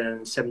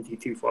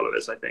 672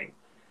 followers, I think.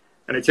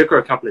 And it took her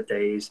a couple of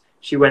days.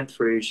 She went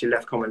through, she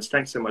left comments,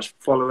 thanks so much for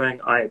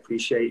following. I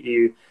appreciate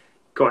you.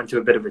 Got into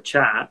a bit of a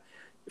chat.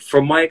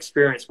 From my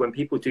experience, when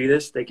people do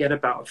this, they get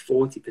about a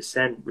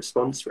 40%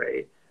 response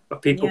rate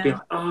of people being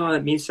like, oh,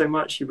 it means so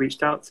much. You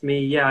reached out to me.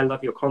 Yeah, I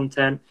love your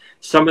content.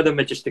 Some of them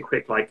are just a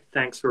quick, like,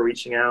 thanks for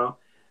reaching out.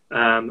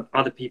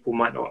 Other people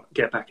might not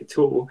get back at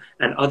all.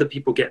 And other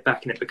people get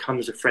back and it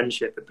becomes a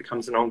friendship. It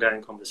becomes an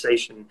ongoing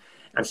conversation.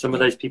 And some of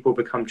those people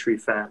become true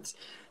fans.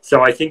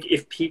 So I think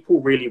if people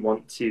really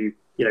want to,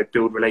 you know,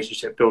 build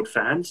relationship, build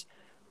fans,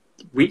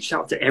 reach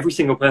out to every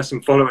single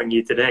person following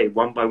you today,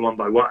 one by one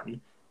by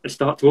one, and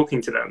start talking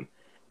to them,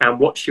 and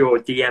watch your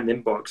DM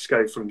inbox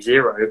go from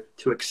 0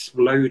 to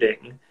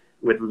exploding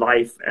with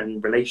life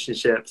and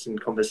relationships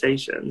and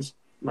conversations.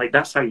 Like,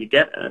 that's how you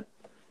get it.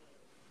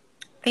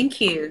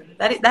 Thank you.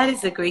 That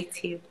is a great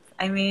tip.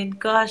 I mean,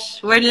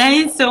 gosh, we're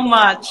learning so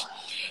much.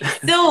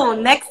 So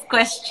next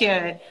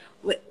question.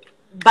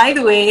 By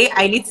the way,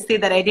 I need to say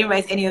that I didn't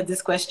write any of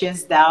these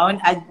questions down.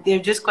 They're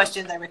just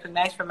questions I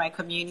recognize from my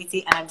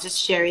community, and I'm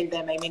just sharing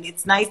them. I mean,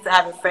 it's nice to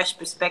have a fresh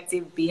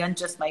perspective beyond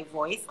just my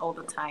voice all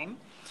the time.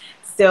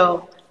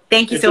 So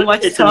thank you so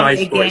much, Tom,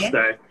 again. It's a nice voice,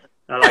 though.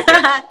 I like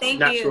it. Thank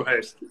Natural you.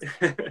 host.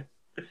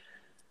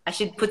 I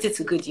should put it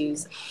to good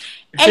use.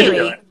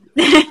 Anyway,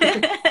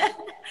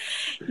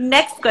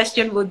 next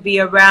question would be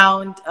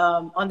around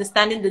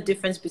understanding the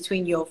difference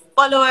between your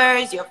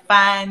followers, your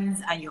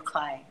fans, and your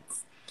clients.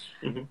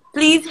 Mm-hmm.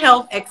 Please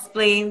help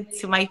explain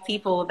to my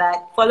people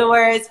that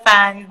followers,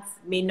 fans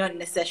may not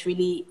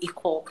necessarily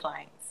equal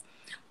clients.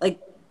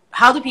 Like,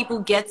 how do people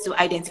get to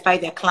identify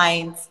their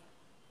clients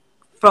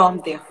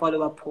from their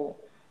follower pool?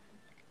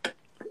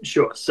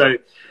 Sure. So,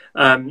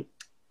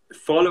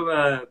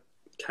 follower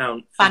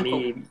count for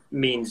me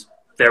means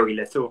very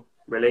little,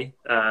 really.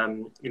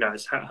 You know,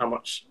 it's how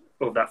much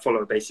of that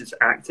follower base is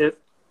active.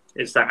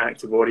 It's that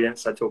active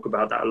audience. I talk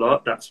about that a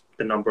lot. That's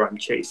the number I'm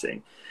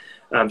chasing.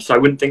 So I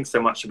wouldn't think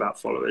so much about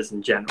followers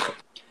in general.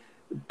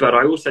 But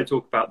I also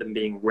talk about them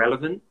being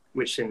relevant,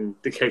 which in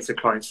the case of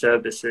client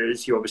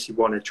services, you obviously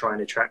want to try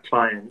and attract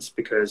clients,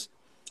 because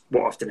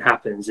what often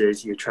happens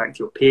is you attract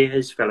your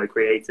peers, fellow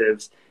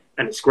creatives,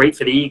 and it's great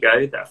for the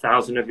ego that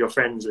 1,000 of your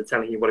friends are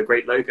telling you what a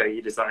great logo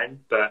you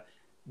designed, but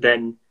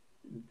then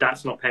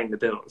that's not paying the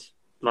bills.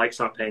 Likes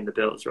aren't paying the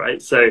bills,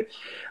 right? So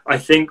I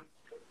think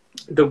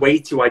the way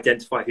to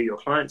identify who your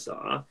clients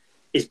are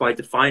is by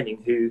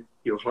defining who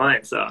your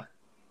clients are.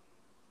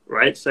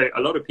 Right? So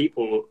a lot of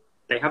people,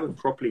 they haven't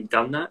properly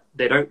done that.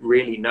 They don't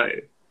really know.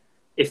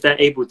 If they're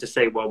able to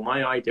say, well,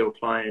 my ideal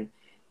client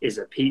is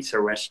a pizza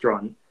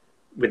restaurant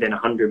within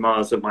 100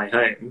 miles of my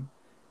home,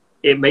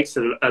 it makes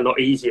it a lot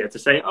easier to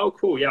say, oh,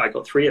 cool, yeah, I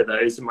got 3 of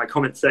those in my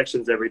comment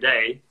sections every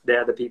day.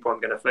 They're the people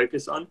I'm going to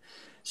focus on.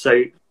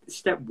 So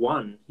step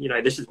one, you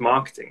know, this is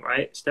marketing,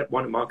 right? Step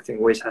one of marketing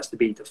always has to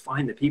be to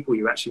find the people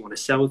you actually want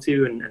to sell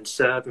to and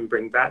serve and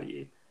bring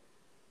value,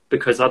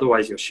 because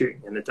otherwise you're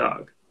shooting in the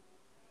dark.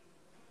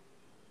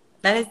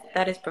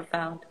 That is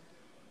profound.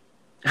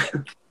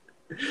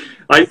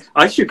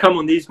 I should come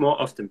on these more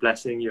often,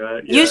 Blessing.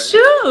 You should.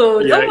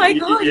 Oh my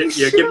God,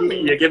 you're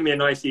giving me a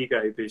nice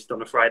ego boost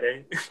on a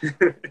Friday.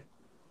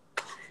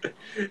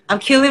 I'm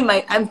killing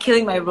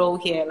my role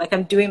here. Like,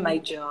 I'm doing my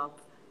job,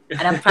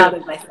 and I'm proud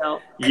of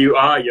myself. You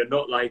are. You're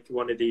not like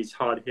one of these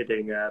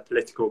hard-hitting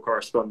political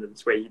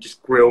correspondents where you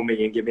just grill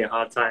me and give me a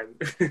hard time.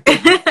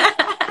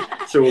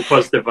 It's all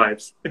positive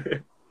vibes.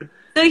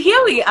 So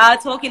here we are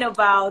talking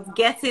about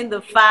getting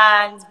the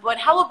fans, but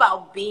how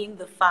about being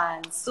the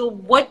fans? So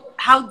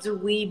how do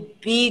we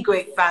be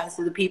great fans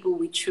to the people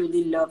we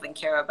truly love and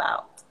care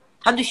about?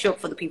 How do we show up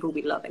for the people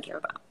we love and care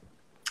about?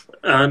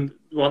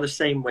 Well, the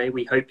same way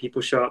we hope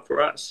people show up for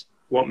us.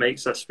 What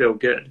makes us feel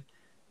good?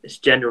 It's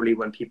generally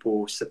when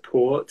people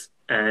support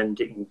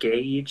and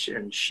engage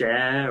and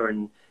share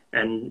and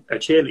are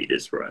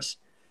cheerleaders for us.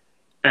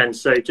 And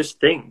so just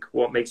think,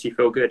 what makes you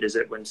feel good? Is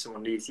it when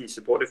someone leaves you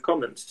supportive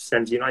comments,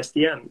 sends you a nice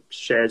DM,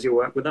 shares your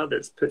work with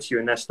others, puts you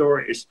in their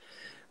stories,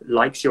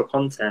 likes your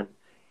content,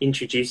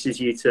 introduces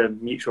you to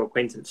mutual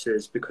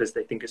acquaintances because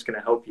they think it's going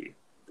to help you?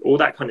 All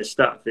that kind of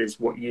stuff is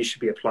what you should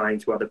be applying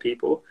to other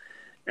people.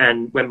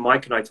 And when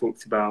Mike and I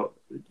talked about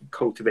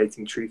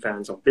cultivating true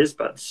fans on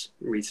BizBuds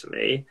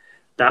recently,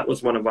 that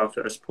was one of our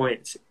first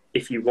points.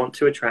 If you want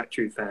to attract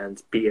true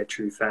fans, be a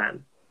true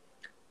fan.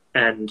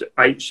 And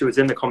she was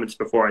in the comments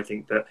before, I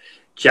think, that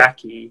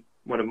Jackie,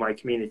 one of my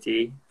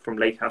community from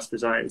Lake House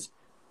Designs,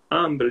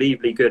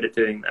 unbelievably good at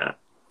doing that.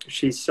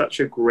 She's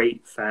such a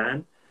great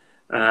fan.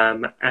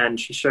 And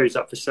she shows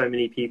up for so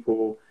many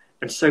people,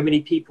 and so many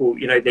people,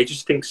 you know, they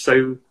just think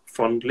so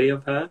fondly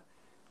of her.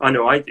 I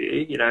know I do,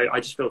 you know, I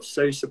just feel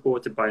so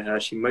supported by her.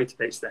 She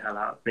motivates the hell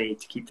out of me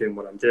to keep doing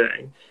what I'm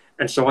doing.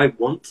 And so I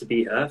want to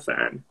be her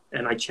fan,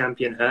 and I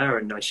champion her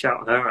and I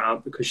shout her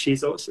out because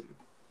she's awesome.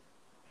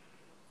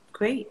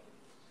 Great.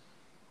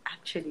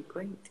 Actually,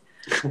 great.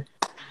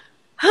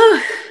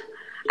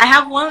 I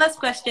have one last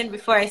question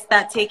before I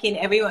start taking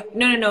everyone.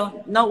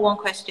 No, not one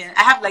question.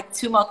 I have like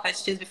 2 more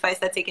questions before I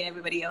start taking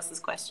everybody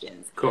else's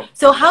questions. Cool.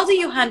 So how do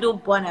you handle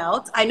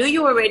burnout? I know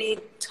you already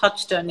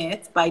touched on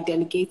it by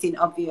delegating,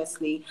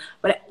 obviously,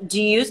 but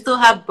do you still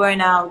have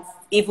burnout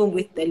even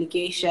with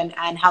delegation,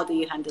 and how do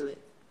you handle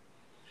it?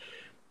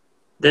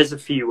 There's a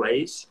few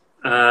ways.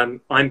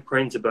 I'm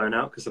prone to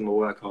burnout because I'm a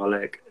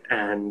workaholic,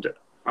 and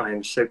I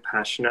am so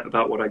passionate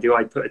about what I do.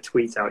 I put a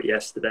tweet out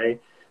yesterday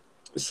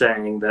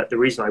saying that the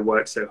reason I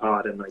work so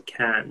hard and I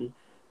can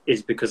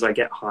is because I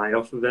get high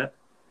off of it.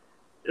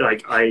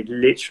 Like, I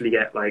literally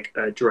get like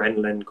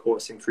adrenaline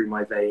coursing through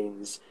my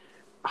veins,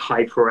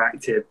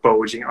 hyperactive,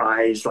 bulging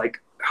eyes.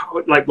 Like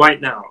right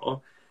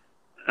now,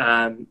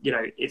 you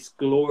know, it's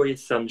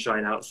glorious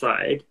sunshine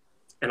outside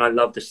and I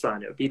love the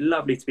sun. It would be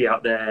lovely to be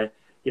out there,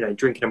 you know,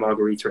 drinking a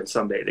margarita and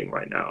sunbathing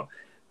right now.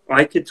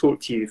 I could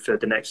talk to you for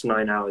the next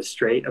 9 hours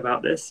straight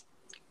about this,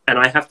 and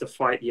I have to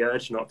fight the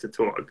urge not to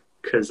talk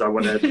because I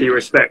want to be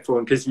respectful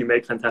and because you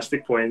make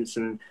fantastic points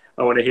and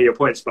I want to hear your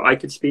points, but I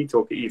could speed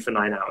talk at you for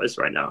 9 hours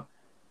right now.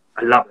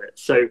 I love it.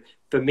 So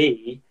for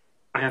me,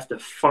 I have to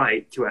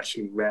fight to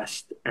actually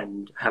rest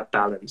and have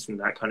balance and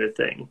that kind of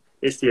thing.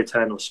 It's the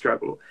eternal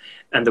struggle.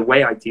 And the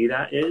way I do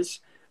that is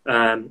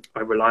I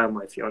rely on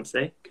my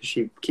fiance because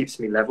she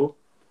keeps me level.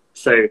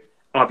 So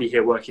I'll be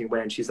here working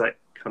away and she's like,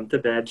 come to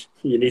bed,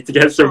 you need to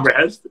get some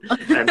rest.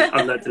 And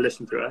I've learned to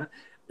listen to her.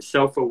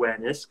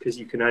 Self-awareness, because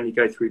you can only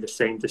go through the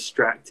same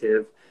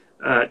destructive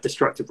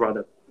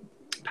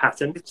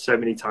pattern so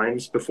many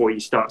times before you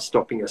start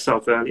stopping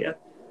yourself earlier.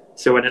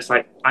 So when it's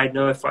like, I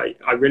know if I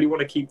really want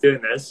to keep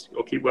doing this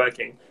or keep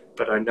working,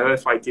 but I know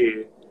if I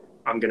do,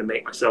 I'm going to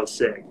make myself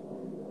sick.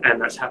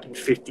 And that's happened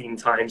 15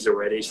 times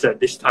already. So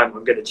this time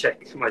I'm going to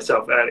check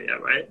myself earlier,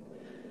 right?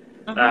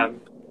 Mm-hmm.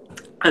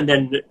 And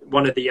then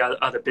one of the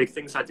other big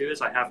things I do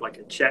is I have like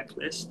a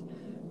checklist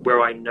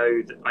where I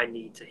know that I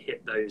need to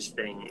hit those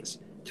things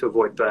to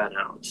avoid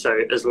burnout. So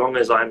as long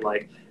as I'm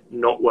like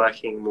not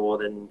working more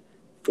than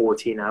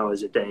 14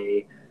 hours a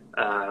day,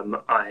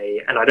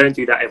 I don't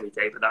do that every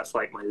day, but that's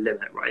like my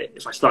limit, right?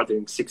 If I start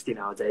doing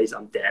 16-hour days,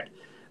 I'm dead.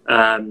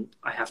 I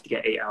have to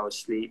get 8 hours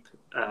sleep.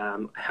 I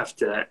have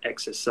to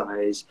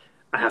exercise.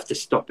 I have to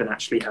stop and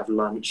actually have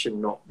lunch and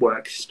not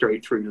work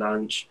straight through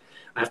lunch.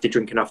 I have to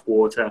drink enough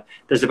water.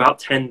 There's about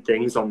 10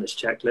 things on this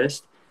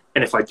checklist.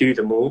 And if I do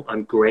them all,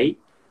 I'm great.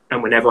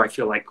 And whenever I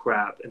feel like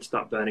crap and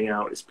start burning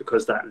out, it's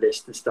because that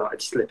list has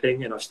started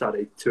slipping and I've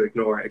started to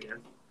ignore it again.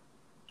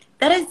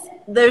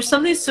 There's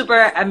something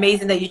super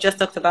amazing that you just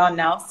talked about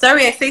now.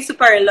 Sorry, I say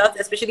super a lot,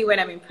 especially when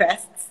I'm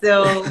impressed.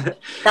 So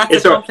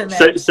that's a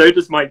compliment. Right. So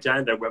does Mike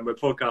Jander when we're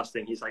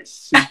podcasting. He's like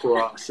super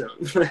awesome.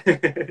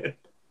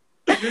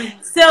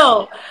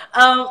 So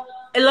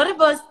a lot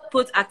of us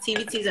put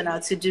activities on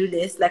our to-do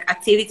list, like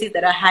activities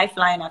that are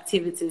high-flying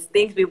activities,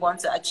 things we want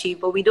to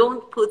achieve, but we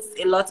don't put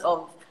a lot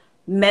of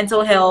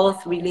mental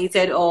health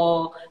related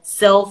or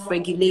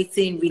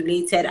self-regulating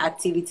related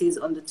activities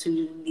on the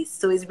to-do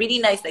list. So it's really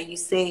nice that you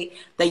say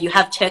that you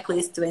have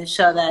checklists to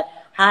ensure that,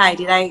 hi,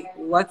 did I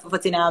work for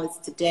 14 hours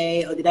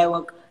today, or did I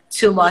work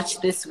too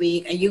much this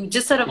week? And you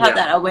just sort of have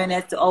that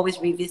awareness to always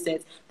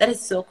revisit. That is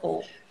so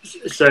cool.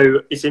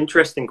 So it's an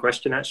interesting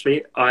question,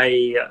 actually.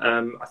 I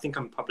think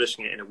I'm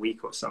publishing it in a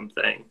week or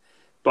something,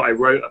 but I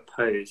wrote a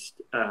post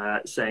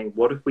saying,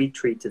 what if we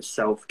treated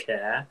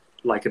self-care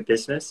like a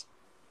business?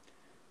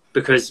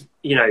 Because,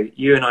 you know,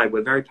 you and I,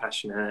 we're very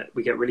passionate.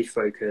 We get really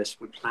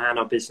focused. We plan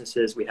our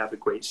businesses. We have a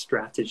great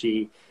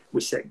strategy.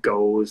 We set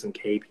goals and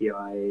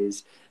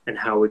KPIs and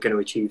how we're going to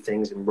achieve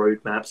things and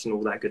roadmaps and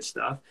all that good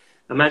stuff.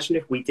 Imagine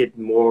if we did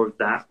more of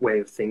that way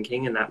of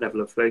thinking and that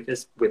level of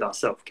focus with our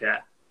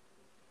self-care.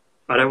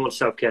 I don't want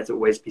self-care to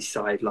always be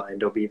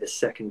sidelined or be the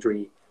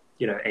secondary,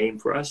 you know, aim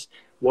for us.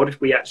 What if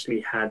we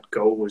actually had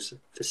goals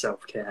for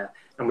self-care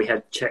and we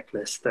had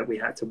checklists that we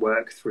had to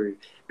work through,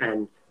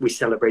 and we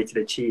celebrated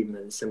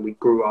achievements and we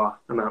grew our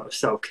amount of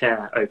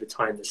self-care over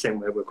time the same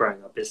way we're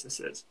growing our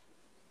businesses?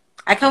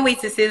 I can't wait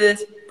to see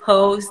this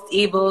post,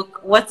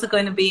 ebook. What's it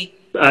going to be?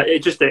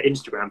 It's just an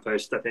Instagram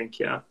post, I think,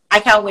 yeah. I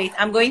can't wait.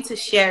 I'm going to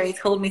share it.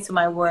 Hold me to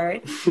my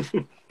word.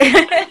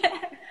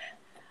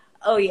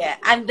 Oh, yeah.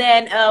 And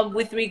then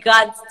with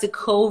regards to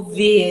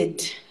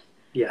COVID,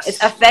 yes,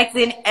 it's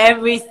affecting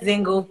every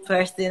single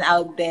person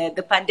out there.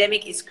 The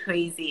pandemic is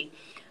crazy.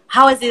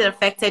 How has it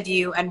affected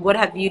you, and what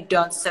have you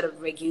done to sort of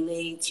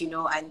regulate, you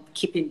know, and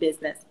keep in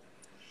business?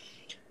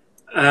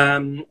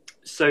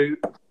 So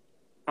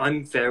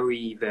I'm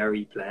very,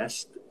 very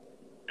blessed.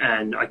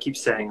 And I keep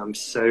saying I'm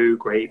so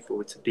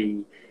grateful to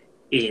be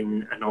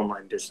in an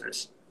online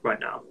business right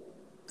now,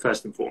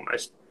 first and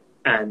foremost.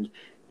 And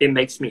it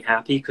makes me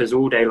happy because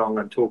all day long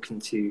I'm talking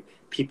to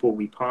people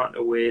we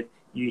partner with,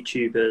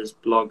 YouTubers,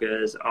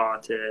 bloggers,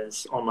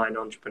 artists, online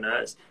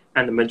entrepreneurs,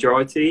 and the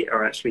majority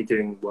are actually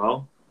doing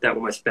well. They're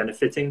almost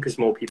benefiting because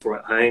more people are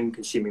at home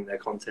consuming their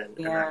content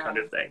and that kind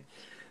of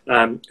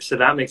thing. So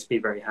that makes me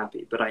very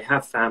happy. But I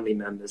have family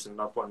members and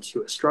loved ones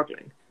who are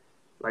struggling,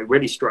 like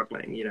really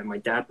struggling. You know, my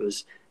dad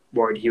was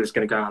worried he was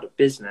going to go out of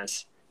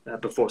business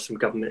before some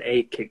government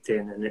aid kicked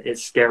in, and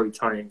it's scary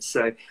times.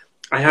 So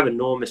I have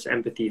enormous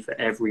empathy for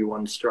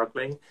everyone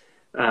struggling.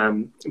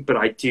 But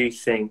I do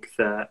think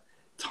that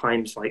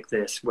times like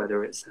this,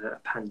 whether it's a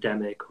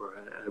pandemic or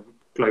a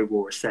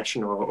global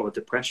recession or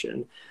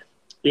depression,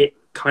 it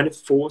kind of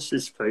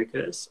forces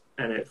focus,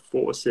 and it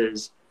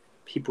forces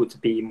people to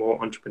be more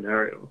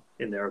entrepreneurial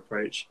in their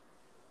approach.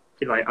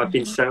 Like, I've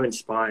been so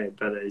inspired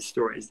by those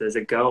stories. There's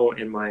a girl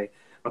in my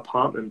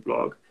apartment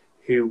blog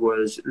who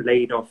was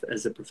laid off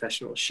as a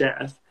professional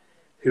chef,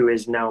 who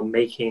is now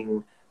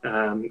making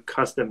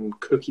custom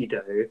cookie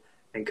dough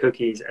and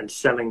cookies and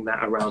selling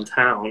that around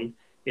town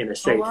in a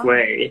safe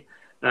way.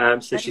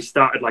 So she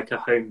started like a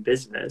home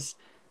business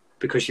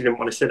because she didn't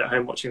want to sit at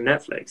home watching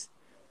Netflix.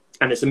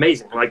 And it's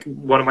amazing. Like,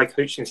 one of my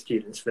coaching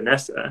students,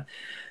 Vanessa,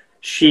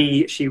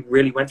 she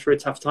really went through a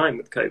tough time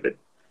with COVID.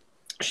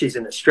 She's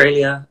in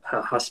Australia.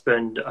 Her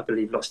husband, I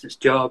believe, lost his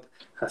job.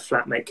 Her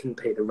flatmate couldn't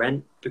pay the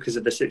rent because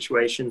of the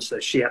situation. So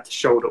she had to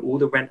shoulder all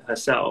the rent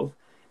herself.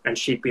 And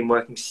she'd been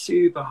working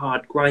super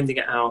hard, grinding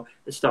it out,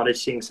 and started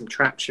seeing some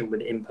traction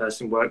with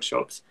in-person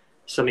workshops.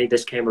 Suddenly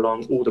this came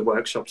along, all the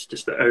workshops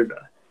just are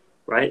over,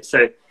 right?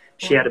 So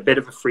she had a bit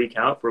of a freak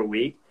out for a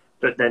week,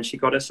 but then she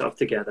got herself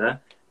together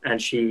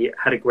and she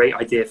had a great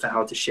idea for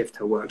how to shift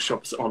her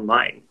workshops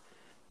online.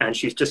 And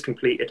she's just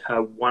completed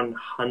her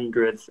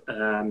 100th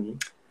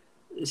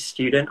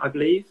student, I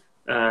believe,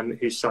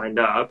 who signed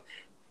up.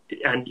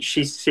 And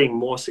she's seeing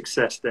more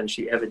success than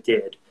she ever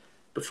did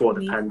before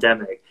the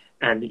pandemic.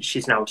 And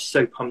she's now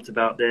so pumped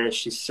about this.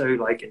 She's so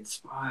like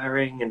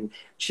inspiring, and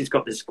she's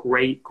got this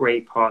great,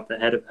 great path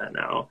ahead of her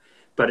now.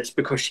 But it's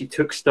because she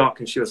took stock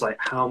and she was like,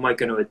 how am I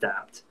going to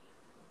adapt?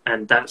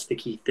 And that's the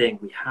key thing.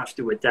 We have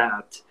to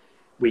adapt.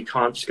 We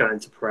can't just go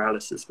into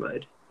paralysis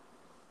mode.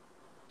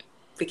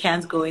 We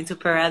can't go into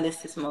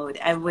paralysis mode.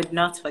 I would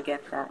not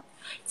forget that.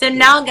 So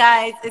now,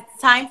 guys,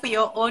 it's time for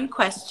your own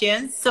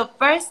questions. So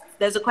first,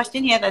 there's a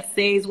question here that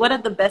says, what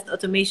are the best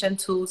automation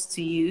tools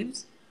to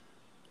use?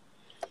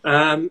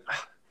 I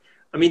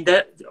mean,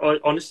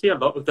 honestly, a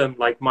lot of them,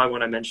 like my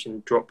one I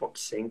mentioned, Dropbox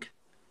Sync,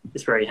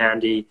 is very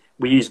handy.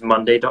 We use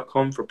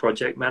Monday.com for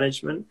project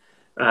management,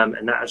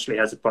 and that actually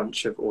has a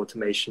bunch of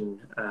automation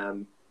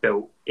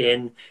built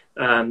in.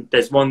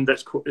 There's one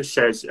that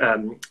says,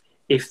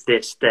 if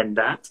this, then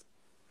that,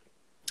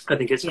 I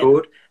think it's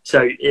called.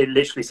 So it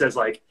literally says,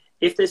 like,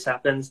 if this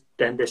happens,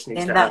 then this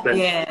needs to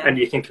happen. And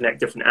you can connect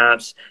different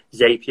apps.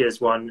 Zapier's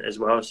one as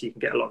well, so you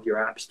can get a lot of your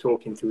apps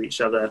talking to each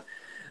other.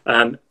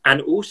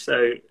 And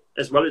also,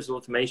 as well as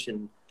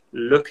automation,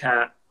 look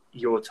at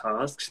your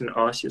tasks and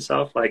ask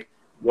yourself, like,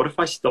 what if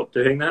I stopped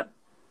doing that?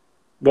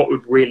 What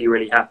would really,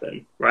 really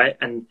happen, right?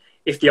 And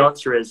if the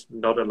answer is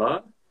not a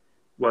lot,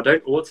 well,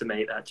 don't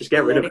automate that. Just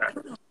get rid of it.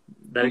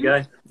 There you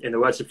go, in the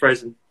words of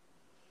Frozen.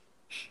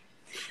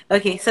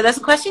 Okay, so there's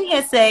a question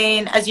here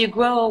saying, as you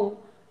grow,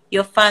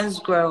 your fans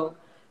grow.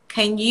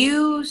 Can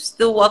you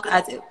still work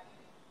at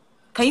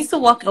Can you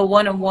still work a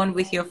one-on-one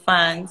with your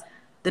fans?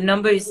 The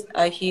numbers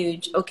are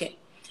huge. Okay.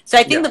 So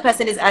I think the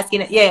person is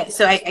asking, yeah,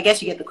 so I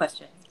guess you get the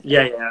question.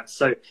 Yeah.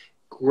 So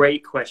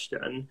great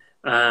question.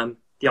 The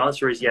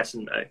answer is yes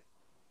and no.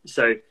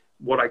 So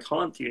what I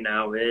can't do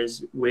now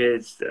is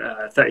with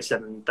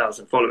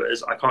 37,000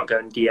 followers, I can't go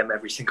and DM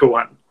every single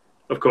one,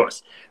 of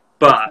course.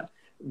 But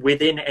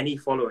within any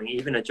following,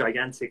 even a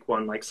gigantic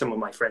one, like some of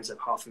my friends have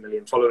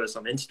 500,000 followers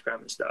on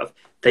Instagram and stuff,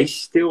 they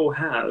still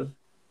have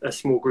a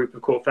small group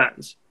of core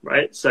fans,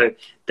 right? So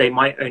they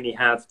might only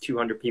have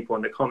 200 people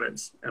in the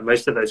comments, and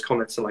most of those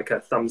comments are like a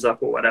thumbs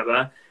up or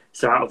whatever.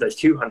 So out of those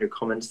 200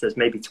 comments, there's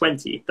maybe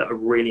 20 that are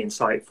really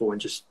insightful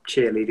and just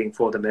cheerleading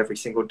for them every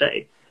single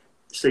day.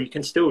 So you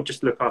can still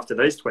just look after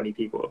those 20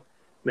 people,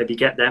 maybe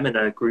get them in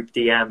a group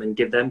DM and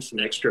give them some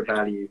extra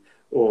value,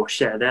 or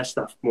share their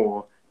stuff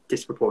more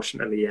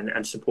disproportionately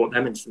and support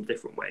them in some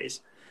different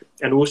ways.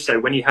 And also,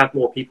 when you have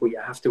more people, you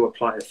have to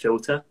apply a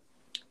filter.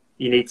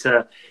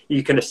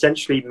 You can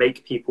essentially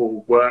make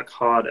people work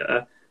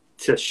harder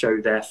to show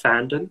their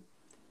fandom.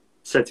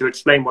 So to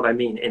explain what I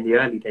mean, in the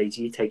early days,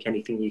 you take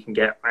anything you can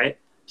get, right?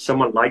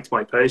 Someone liked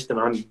my post and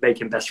I'm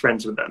making best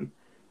friends with them.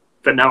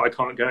 But now I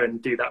can't go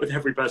and do that with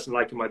every person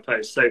liking my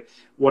post. So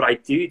what I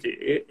do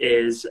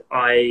is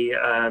I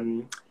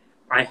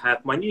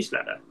have my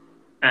newsletter.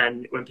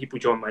 And when people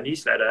join my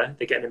newsletter,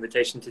 they get an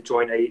invitation to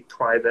join a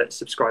private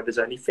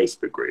subscribers-only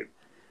Facebook group.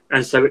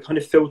 And so it kind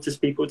of filters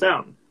people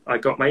down. I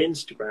got my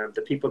Instagram,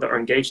 the people that are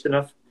engaged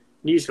enough,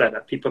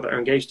 newsletter, people that are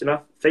engaged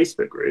enough,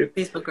 Facebook group.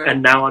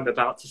 And now I'm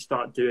about to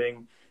start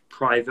doing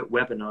private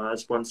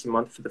webinars once a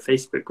month for the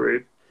Facebook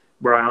group,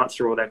 where I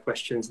answer all their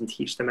questions and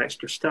teach them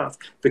extra stuff,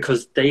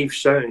 because they've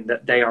shown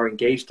that they are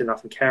engaged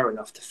enough and care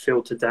enough to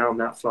filter down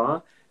that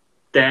far.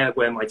 They're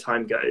where my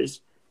time goes,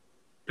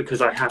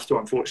 because I have to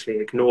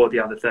unfortunately ignore the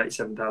other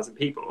 37,000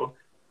 people,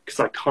 because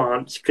I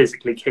can't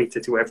physically cater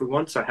to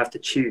everyone, so I have to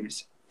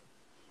choose.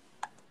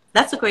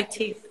 That's a great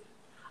tip.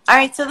 All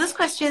right, so this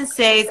question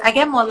says, I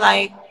get more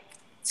like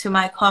to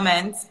my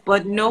comments,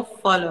 but no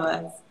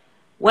followers.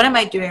 What am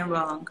I doing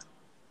wrong?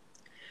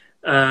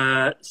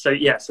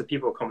 So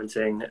people are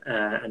commenting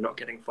and not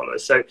getting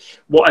followers. So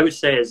what I would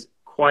say is,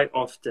 quite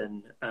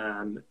often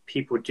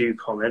people do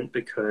comment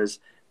because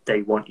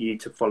they want you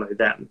to follow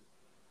them,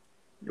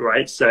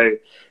 right? So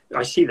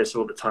I see this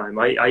all the time.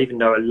 I even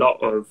know a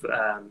lot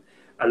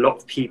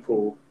of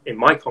people in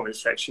my comment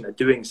section are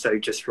doing so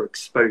just for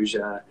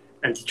exposure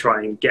and to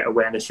try and get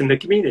awareness in the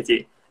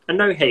community. And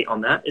no hate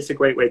on that. It's a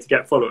great way to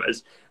get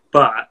followers.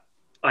 But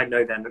I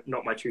know they're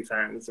not my true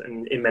fans.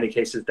 And in many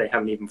cases, they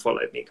haven't even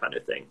followed me, kind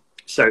of thing.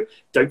 So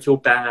don't feel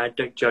bad.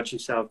 Don't judge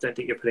yourself. Don't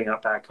think you're putting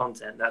out bad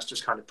content. That's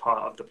just kind of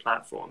part of the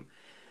platform.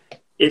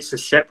 It's a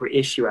separate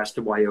issue as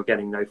to why you're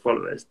getting no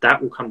followers.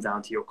 That will come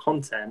down to your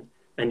content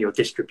and your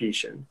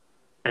distribution.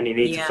 And you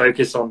need to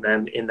focus on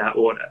them in that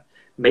order.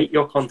 Make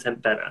your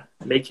content better.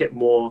 Make it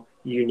more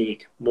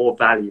unique, more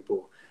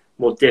valuable,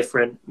 more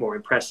different, more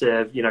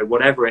impressive,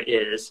 whatever it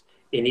is.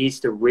 It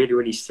needs to really,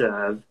 really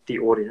serve the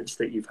audience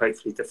that you've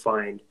hopefully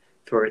defined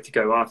for it to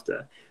go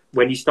after.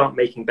 When you start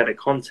making better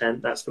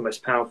content, that's the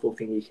most powerful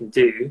thing you can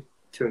do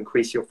to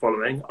increase your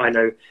following. I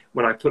know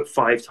when I put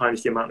 5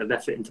 times the amount of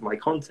effort into my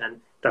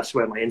content, that's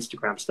where my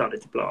Instagram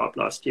started to blow up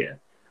last year.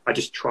 I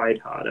just tried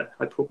harder.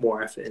 I put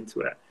more effort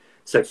into it.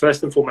 So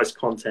first and foremost,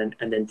 content,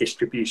 and then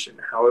distribution.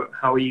 How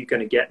are you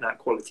going to get that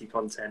quality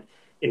content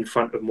in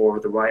front of more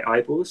of the right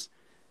eyeballs?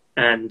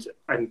 And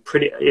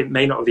it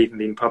may not have even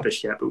been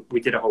published yet, but we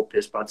did a whole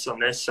Biz Buds on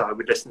this, so I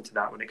would listen to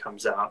that when it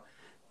comes out.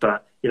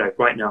 But,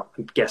 right now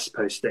I'm guest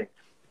posting.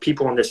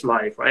 People on this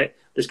live, right?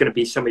 There's going to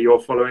be some of your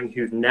following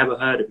who've never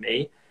heard of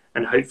me,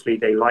 and hopefully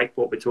they like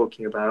what we're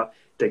talking about.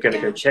 They're going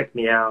to go check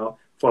me out,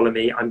 follow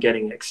me. I'm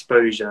getting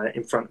exposure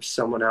in front of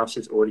someone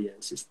else's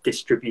audience. It's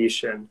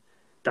distribution.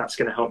 That's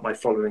going to help my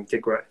following to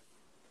grow.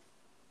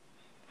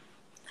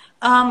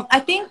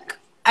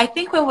 I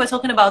think when we're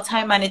talking about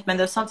time management,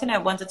 there's something I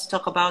wanted to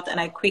talk about and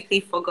I quickly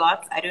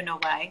forgot. I don't know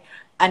why.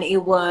 And it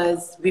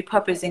was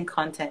repurposing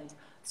content.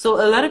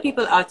 So a lot of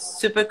people are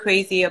super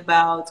crazy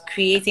about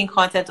creating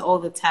content all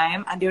the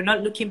time, and they're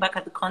not looking back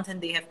at the content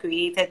they have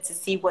created to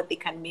see what they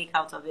can make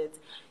out of it.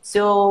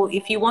 So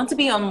if you want to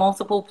be on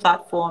multiple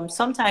platforms,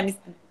 sometimes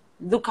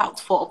look out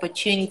for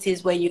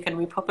opportunities where you can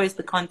repurpose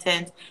the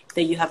content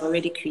that you have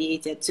already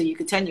created. So you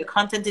could turn your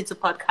content into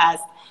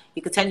podcasts,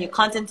 you could turn your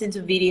content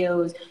into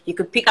videos, you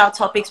could pick out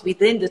topics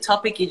within the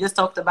topic you just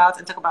talked about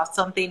and talk about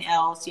something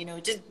else,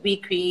 just be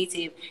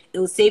creative. It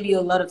will save you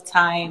a lot of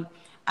time.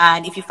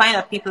 And if you find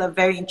that people are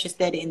very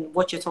interested in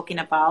what you're talking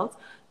about,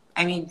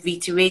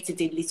 reiterate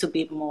it a little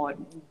bit more.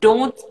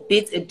 Don't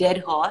beat a dead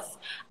horse,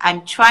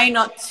 and try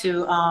not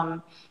to,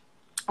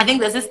 I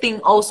think there's this thing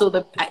also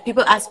that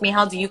people ask me,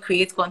 how do you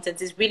create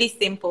content? It's really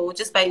simple.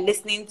 Just by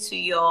listening to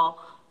your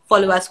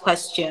followers'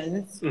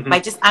 questions, by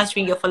just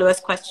answering your followers'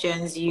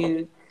 questions,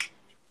 you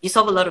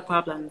solve a lot of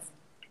problems.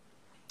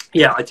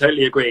 Yeah, I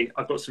totally agree.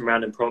 I've got some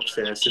random props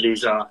here. So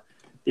these are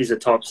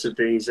tops of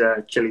these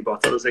chili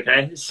bottles,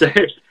 okay? So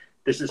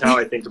this is how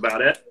I think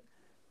about it.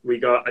 I'm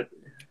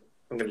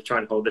going to try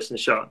and hold this in a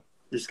shot.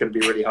 This is going to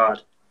be really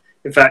hard.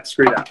 In fact,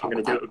 screw that. I'm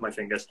going to do it with my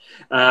fingers.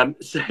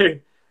 So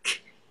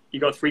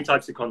you've got 3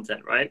 types of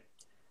content, right?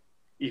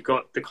 You've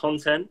got the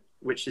content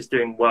which is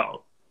doing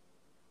well.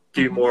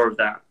 Do more of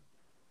that.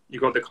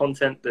 You've got the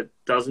content that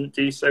doesn't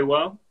do so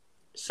well.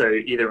 So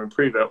either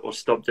improve it or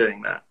stop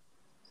doing that.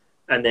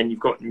 And then you've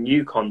got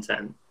new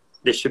content.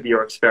 This should be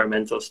your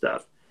experimental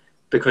stuff.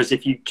 Because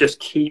if you just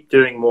keep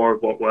doing more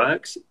of what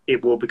works,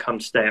 it will become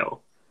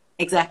stale.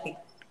 Exactly.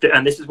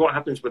 And this is what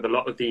happens with a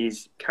lot of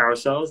these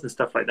carousels and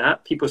stuff like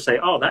that. People say,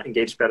 oh, that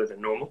engaged better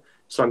than normal,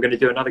 so I'm going to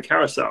do another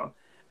carousel.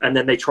 And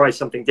then they try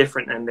something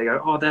different and they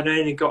go, oh, that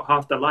only got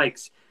half the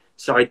likes,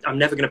 so I'm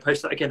never going to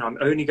post that again. I'm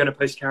only going to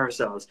post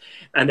carousels.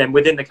 And then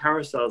within the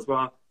carousels,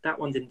 well, that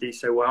one didn't do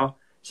so well,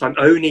 so I'm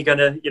only going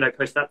to,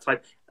 post that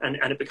type. And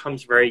it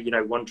becomes very,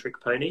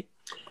 one-trick pony.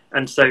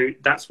 And so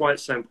that's why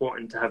it's so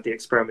important to have the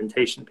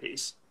experimentation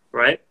piece,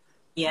 right?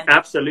 Yeah.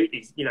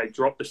 Absolutely,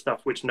 drop the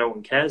stuff which no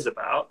one cares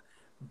about.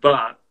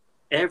 But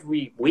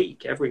every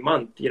week, every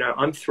month,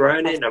 I'm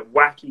throwing in a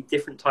wacky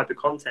different type of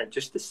content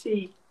just to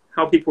see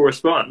how people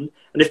respond.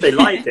 And if they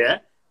like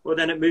it, well,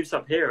 then it moves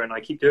up here and I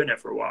keep doing it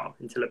for a while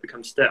until it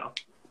becomes stale.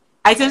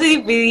 I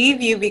totally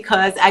believe you,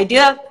 because I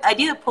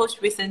did a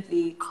post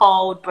recently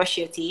called Brush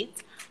Your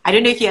Teeth. I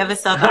don't know if you ever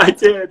saw that. I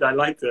did. I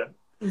liked it.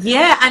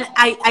 Yeah, and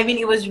I mean,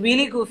 it was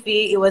really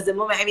goofy. It was a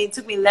moment, I mean, it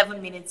took me 11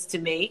 minutes to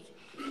make,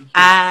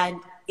 and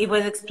it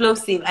was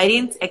explosive. I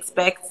didn't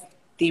expect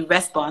the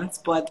response,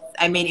 but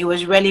I mean, it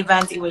was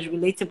relevant, it was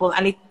relatable,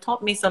 and it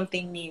taught me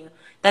something new.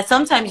 That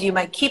sometimes you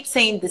might keep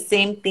saying the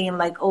same thing,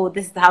 like, oh,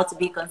 this is how to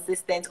be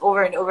consistent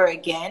over and over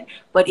again.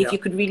 But if you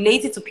could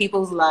relate it to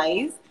people's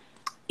lives,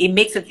 it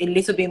makes it a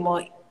little bit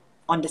more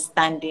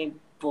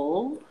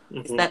understandable.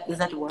 Is that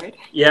the word?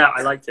 Yeah,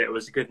 I liked it. It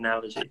was a good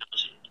analogy.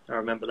 I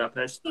remember that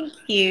post. Thank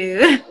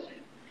you.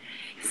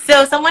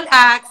 So someone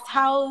asked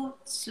how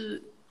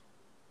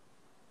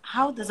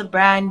does a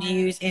brand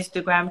use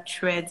Instagram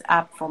Threads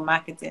app for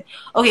marketing?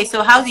 Okay,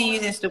 so how do you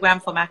use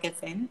Instagram for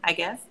marketing, I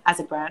guess,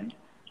 as a brand?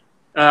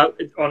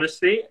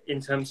 Honestly,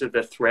 in terms of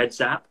the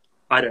Threads app,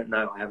 I don't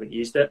know. I haven't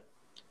used it,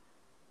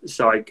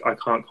 so I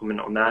can't comment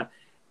on that.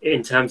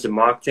 In terms of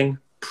marketing,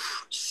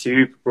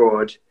 super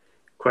broad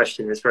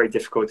question. It's very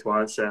difficult to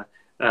answer.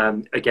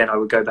 Again, I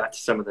would go back to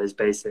some of those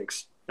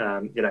basics.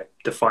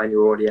 Define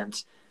your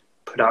audience,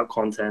 put out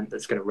content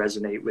that's going to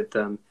resonate with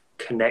them,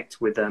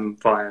 connect with them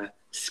via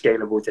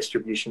scalable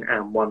distribution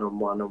and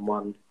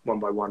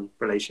one-by-one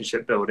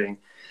relationship building.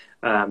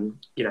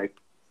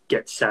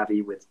 Get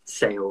savvy with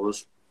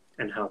sales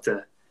and how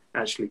to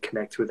actually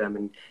connect with them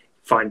and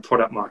find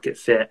product market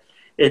fit.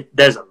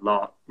 There's a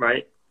lot,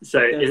 right?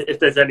 So if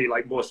there's any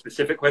more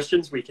specific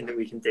questions, we can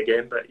dig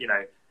in, but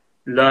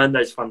learn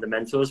those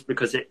fundamentals,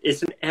 because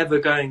it's an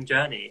ever-going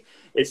journey.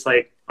 It's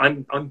like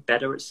I'm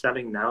better at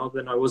selling now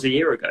than I was a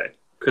year ago,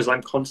 because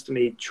I'm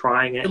constantly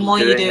trying it and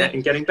doing it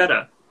and getting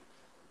better.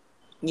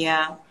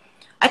 Yeah.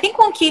 I think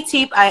one key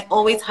tip I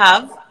always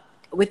have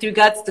with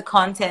regards to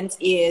content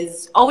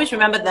is always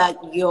remember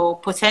that your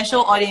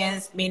potential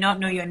audience may not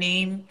know your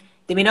name.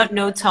 They may not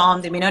know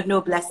Tom, they may not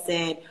know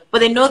Blessed, but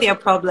they know their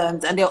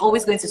problems, and they're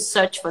always going to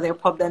search for their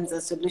problems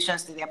and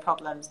solutions to their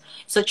problems.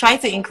 So try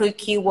to include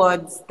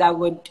keywords that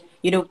would,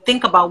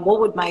 think about what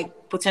would my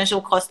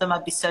potential customer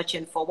be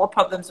searching for, what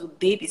problems would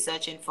they be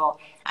searching for,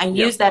 and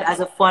use that as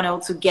a funnel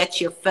to get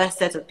your first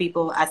set of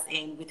people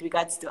with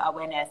regards to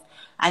awareness.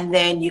 And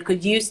then you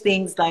could use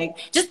things like,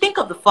 just think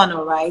of the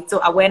funnel, right?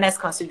 So awareness,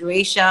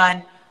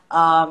 consideration,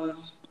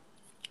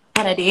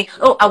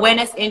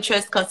 awareness,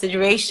 interest,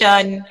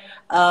 consideration,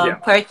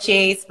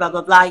 purchase, blah,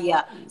 blah, blah.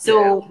 Yeah.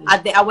 So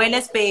at the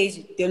awareness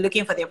page, they're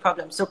looking for their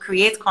problems. So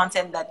create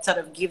content that sort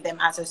of give them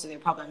answers to their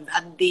problems.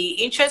 At the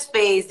interest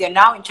phase, they're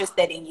now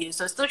interested in you.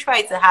 So still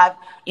try to have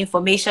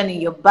information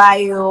in your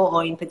bio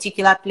or in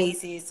particular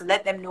places to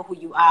let them know who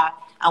you are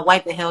and why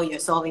the hell you're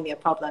solving their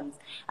problems.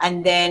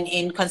 And then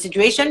in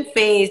consideration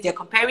phase, they're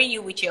comparing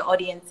you with your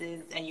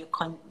audiences and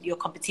your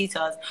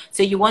competitors.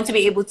 So you want to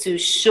be able to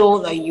show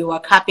that you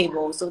are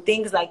capable. So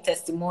things like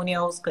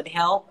testimonials could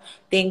help.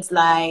 Things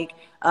like,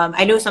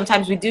 I know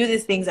sometimes we do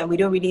these things and we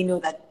don't really know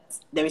that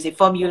there is a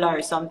formula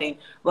or something.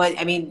 But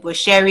I mean, we're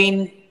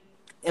sharing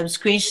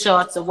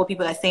screenshots of what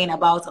people are saying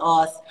about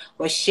us.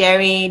 We're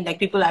sharing,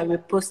 people are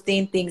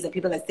reposting things that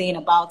people are saying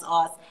about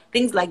us.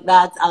 Things like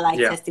that are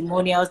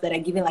testimonials that are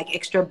giving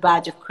extra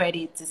badge of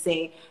credit to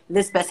say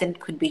this person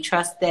could be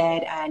trusted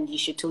and you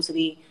should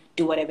totally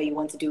do whatever you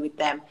want to do with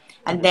them.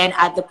 And then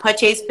at the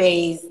purchase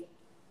phase,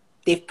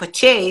 they've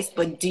purchased,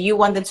 but do you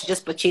want them to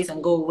just purchase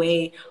and go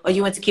away, or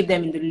you want to keep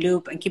them in the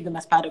loop and keep them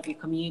as part of your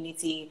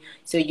community?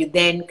 So you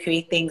then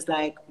create things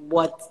like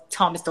what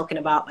Tom is talking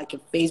about, like a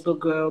Facebook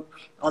group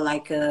or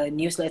a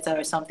newsletter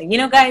or something.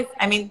 Guys,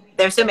 I mean,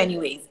 there's so many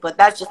ways, but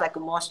that's just a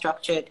more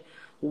structured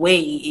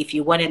way if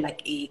you wanted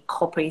a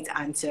corporate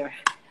answer.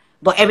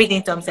 But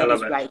everything Tom said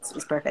is right.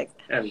 It's perfect.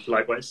 And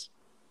likewise.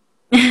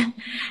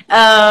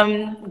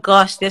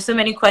 Gosh, there's so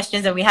many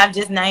questions and we have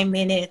just 9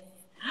 minutes.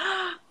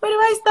 Where do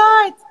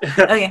I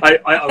start? Okay.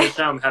 I would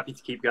say I'm happy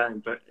to keep going,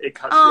 but it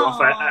cuts you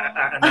off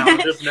at an hour,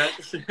 doesn't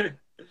it?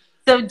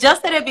 So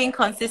just started being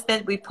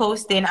consistent with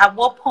posting. At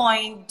what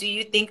point do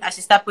you think I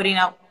should start putting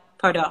out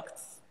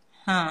products?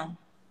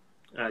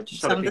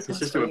 Just Some started of being this one's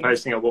consistent for with you.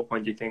 posting. At what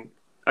point do you think?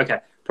 Okay,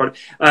 product.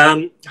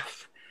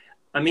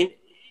 I mean,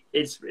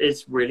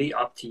 it's really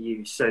up to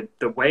you. So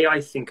the way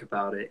I think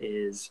about it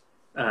is,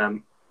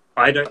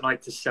 I don't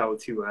like to sell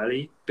too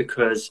early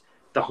because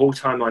the whole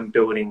time I'm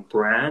building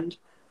brand,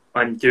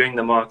 I'm doing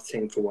the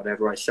marketing for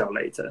whatever I sell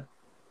later.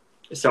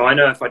 So I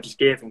know if I just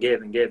give and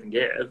give and give and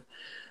give,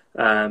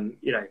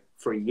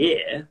 for a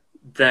year,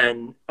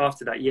 then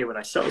after that year, when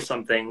I sell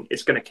something,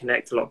 it's going to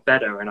connect a lot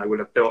better, and I will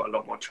have built a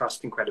lot more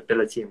trust and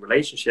credibility in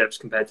relationships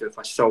compared to if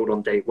I sold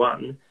on day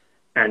one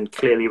and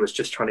clearly was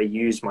just trying to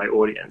use my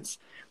audience.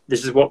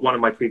 This is what one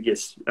of my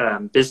previous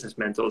business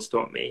mentors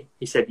taught me.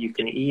 He said, you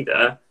can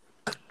either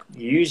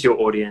use your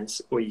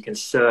audience or you can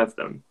serve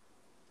them.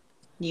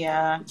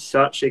 Yeah.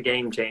 Such a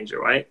game changer,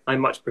 right? I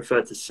much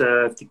prefer to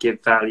serve, to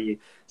give value.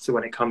 So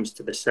when it comes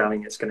to the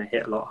selling, it's going to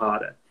hit a lot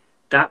harder.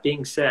 That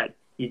being said,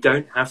 you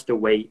don't have to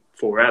wait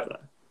forever.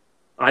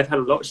 I've had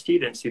a lot of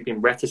students who've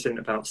been reticent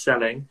about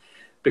selling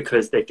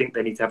because they think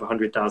they need to have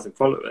 100,000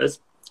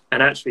 followers.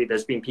 And actually,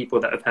 there's been people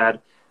that have had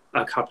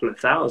a couple of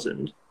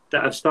thousand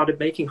that have started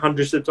making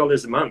hundreds of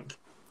dollars a month,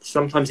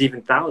 sometimes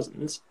even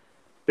thousands,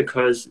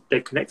 because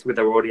they've connected with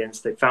their audience.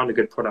 They found a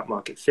good product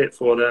market fit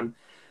for them.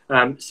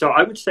 So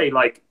I would say,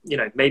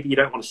 maybe you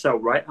don't want to sell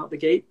right out the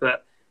gate,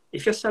 but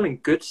if you're selling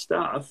good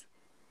stuff,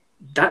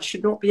 that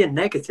should not be a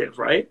negative,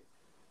 right?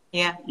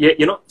 Yeah.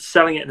 You're not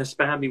selling it in a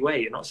spammy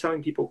way. You're not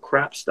selling people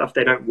crap stuff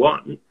they don't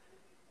want.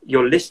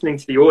 You're listening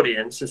to the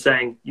audience and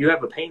saying, you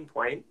have a pain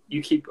point.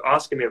 You keep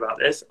asking me about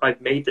this.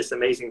 I've made this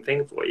amazing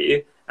thing for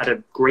you at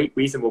a great,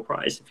 reasonable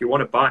price. If you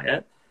want to buy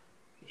it,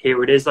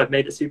 here it is. I've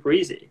made it super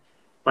easy.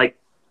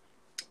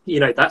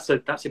 That's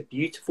a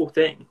beautiful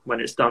thing when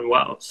it's done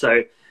well.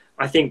 So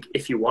I think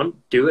if you want,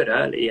 do it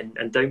early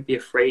and don't be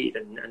afraid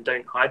and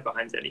don't hide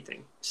behind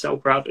anything. Sell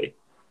proudly.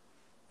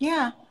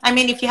 Yeah. I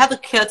mean, if you have a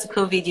cure to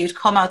COVID, you'd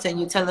come out and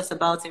you tell us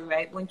about it,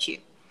 right? Wouldn't you?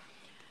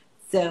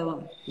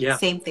 So yeah,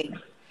 same thing.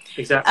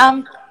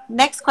 Exactly.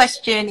 Next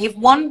question. If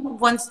one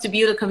wants to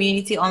build a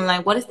community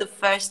online, what is the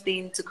first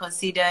thing to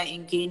consider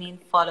in gaining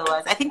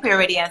followers? I think we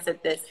already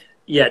answered this.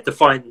 Yeah,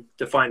 define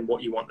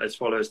what you want those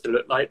followers to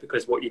look like,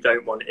 because what you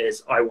don't want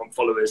is, I want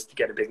followers to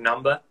get a big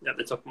number at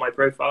the top of my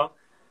profile.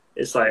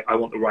 It's like, I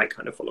want the right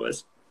kind of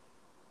followers.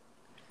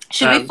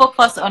 Should we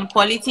focus on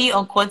quality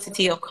or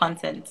quantity of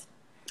content?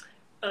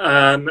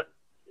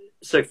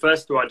 So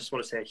first of all, I just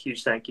want to say a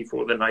huge thank you for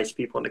all the nice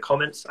people in the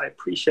comments. I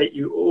appreciate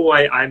you all.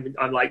 I'm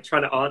like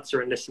trying to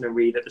answer and listen and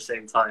read at the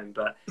same time,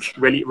 but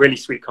really, really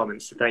sweet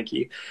comments. So thank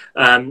you.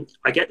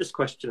 I get this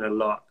question a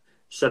lot.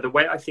 So the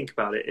way I think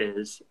about it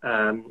is,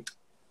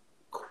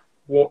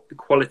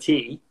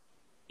 quality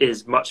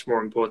is much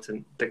more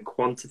important than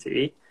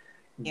quantity.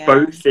 Yeah.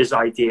 Both is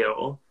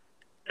ideal,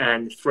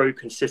 and throw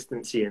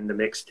consistency in the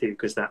mix too,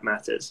 because that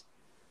matters.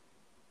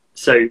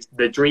 So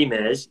the dream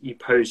is you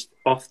post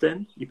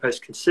often, you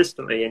post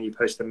consistently, and you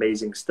post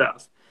amazing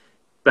stuff.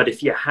 But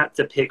if you had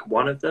to pick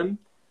one of them,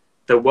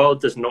 the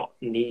world does not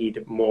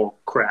need more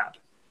crap,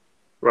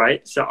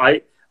 right? So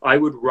I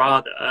would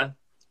rather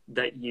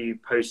that you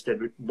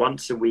posted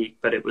once a week,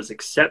 but it was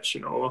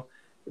exceptional,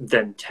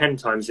 than 10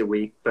 times a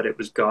week, but it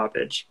was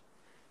garbage.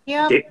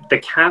 Yeah. The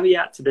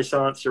caveat to this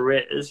answer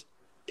is,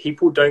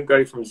 people don't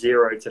go from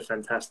zero to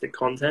fantastic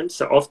content.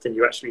 So often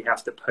you actually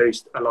have to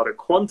post a lot of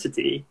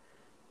quantity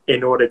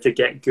in order to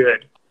get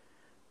good.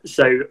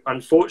 So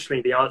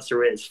unfortunately, the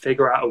answer is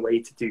figure out a way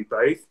to do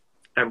both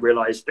and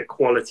realize that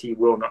quality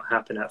will not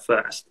happen at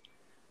first.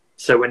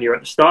 So when you're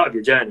at the start of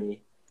your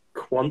journey,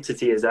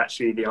 quantity is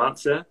actually the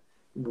answer,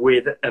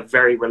 with a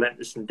very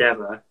relentless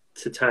endeavor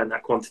to turn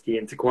that quantity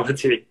into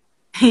quality.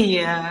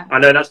 Yeah. I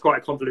know that's quite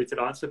a convoluted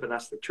answer, but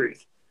that's the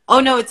truth. Oh,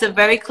 no, it's a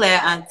very clear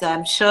answer.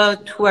 I'm sure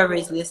whoever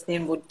is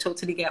listening would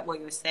totally get what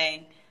you're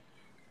saying.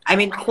 I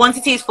mean,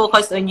 quantity is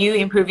focused on you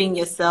improving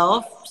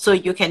yourself so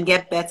you can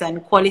get better,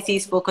 and quality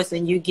is focused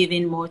on you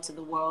giving more to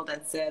the world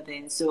and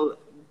serving. So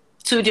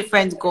two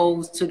different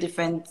goals, two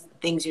different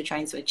things you're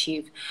trying to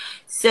achieve.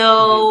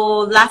 So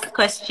last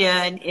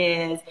question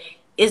is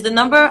the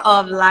number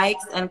of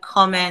likes and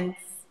comments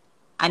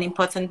an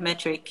important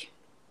metric?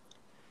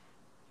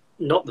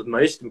 Not the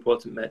most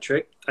important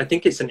metric. I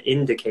think it's an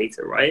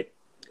indicator, right?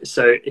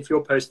 So if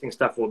you're posting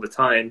stuff all the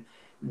time,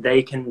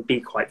 they can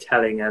be quite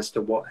telling as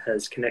to what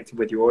has connected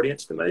with your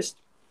audience the most,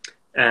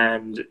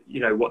 and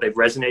what they've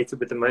resonated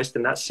with the most,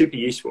 and that's super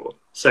useful.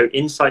 So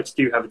insights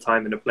do have a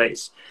time and a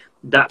place.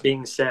 That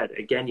being said,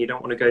 again, you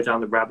don't want to go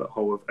down the rabbit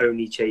hole of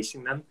only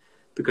chasing them,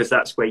 because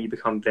that's where you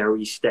become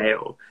very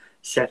stale.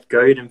 Seth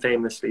Godin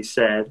famously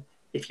said,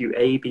 if you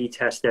A/B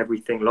test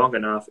everything long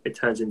enough, it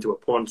turns into a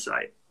porn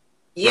site.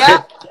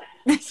 Yeah.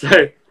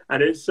 Right?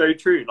 And it's so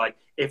true. Like,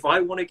 if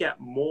I want to get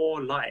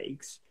more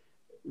likes,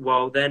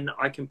 well, then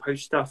I can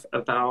post stuff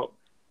about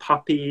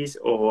puppies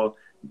or,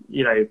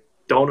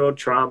 Donald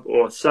Trump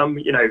or some,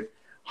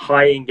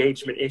 high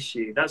engagement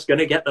issue. That's going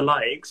to get the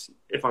likes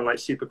if I'm like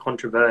super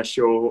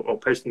controversial or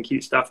posting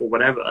cute stuff or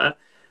whatever.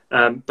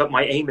 But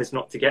my aim is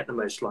not to get the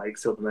most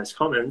likes or the most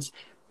comments.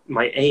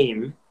 My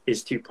aim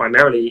is to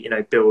primarily,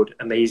 build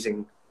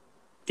amazing,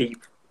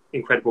 deep,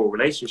 incredible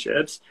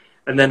relationships,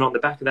 and then on the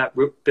back of that,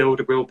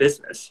 build a real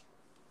business.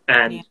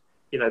 And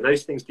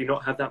those things do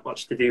not have that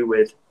much to do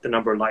with the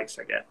number of likes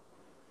I get.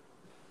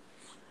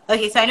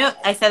 Okay, so I know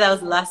I said that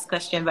was the last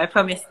question, but I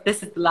promise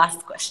this is the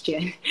last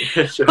question.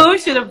 Sure. Who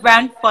should a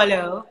brand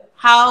follow?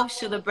 How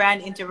should a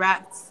brand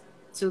interact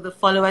to the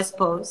followers'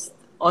 post?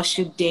 Or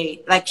should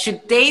they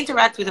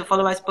interact with the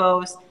followers'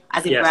 post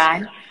as a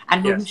brand?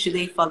 And whom should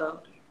they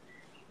follow?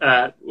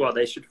 Well,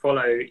 they should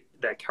follow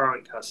their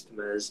current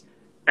customers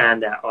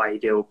and their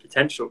ideal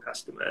potential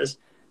customers.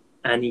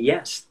 And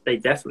yes, they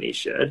definitely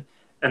should.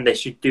 And they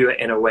should do it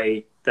in a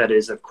way that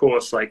is, of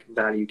course, like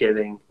value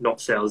giving, not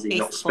salesy,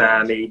 not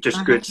spammy,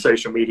 just good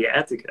social media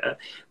etiquette.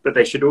 But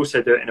they should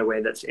also do it in a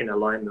way that's in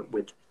alignment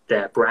with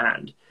their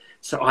brand.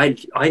 So I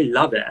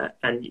love it.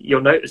 And you'll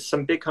notice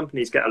some big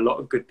companies get a lot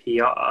of good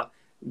PR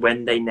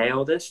when they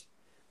nail this,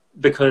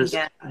 because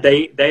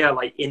they are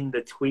like in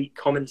the tweet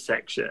comment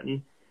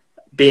section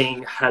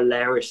being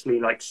hilariously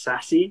like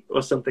sassy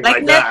or something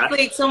like that. Like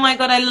Netflix. Oh my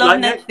God, I love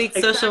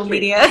Netflix social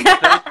media.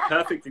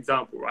 Perfect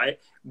example, right?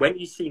 When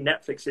you see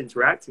Netflix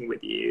interacting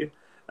with you,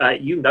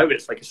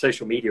 it's like a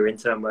social media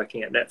intern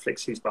working at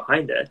Netflix who's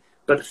behind it.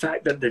 But the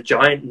fact that the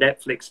giant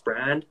Netflix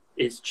brand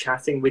is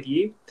chatting with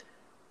you,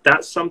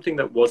 that's something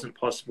that wasn't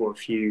possible a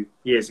few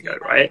years ago,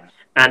 right?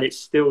 And it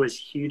still is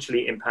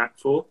hugely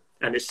impactful.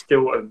 And it's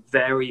still a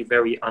very,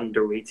 very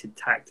underrated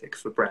tactic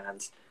for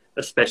brands,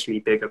 especially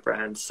bigger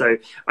brands. So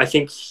I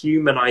think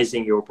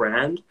humanizing your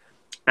brand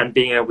and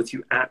being able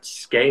to, at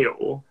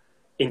scale,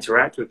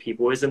 interact with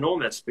people is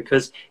enormous,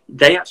 because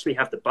they actually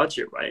have the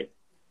budget, right?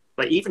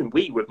 Like even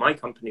with my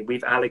company,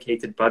 we've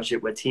allocated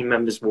budget where team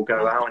members will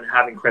go out and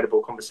have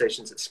incredible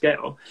conversations at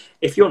scale.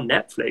 If you're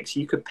Netflix,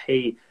 you could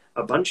pay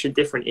a bunch of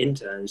different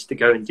interns to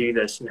go and do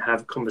this and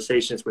have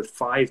conversations with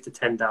 5,000 to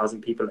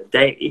 10,000 people a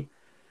day.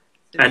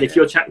 And if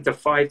you're chatting to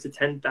 5,000 to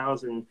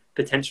 10,000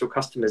 potential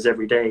customers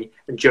every day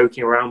and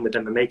joking around with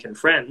them and making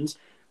friends,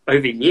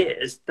 over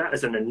years, that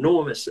is an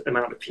enormous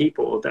amount of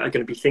people that are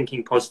going to be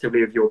thinking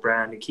positively of your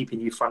brand and keeping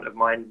you front of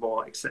mind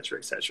more, etc.,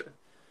 etc.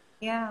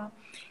 Yeah.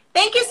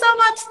 Thank you so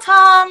much,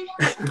 Tom.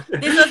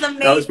 This was amazing.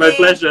 That was my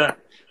pleasure.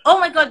 Oh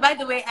my God, by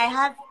the way, I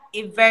have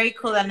a very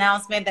cool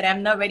announcement that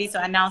I'm not ready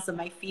to announce on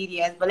my feed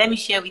yet, but let me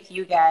share with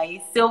you guys.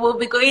 So we'll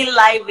be going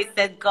live with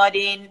Seth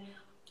Godin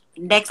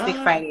next week,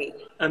 Friday.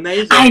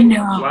 Amazing. I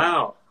know.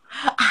 Wow.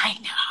 I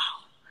know.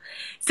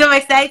 So I'm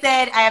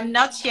excited. I am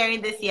not sharing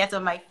this yet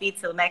on my feed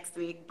till next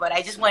week, but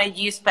I just wanted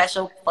you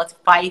special for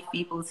 5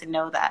 people to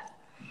know that.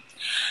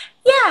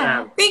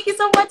 Yeah. Thank you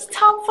so much,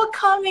 Tom, for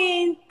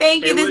coming.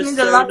 Thank you. This means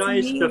a lot to me. It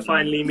was so nice to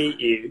finally meet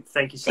you.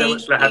 Thank you so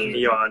much for having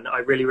me on. I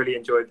really, really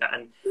enjoyed that.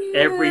 And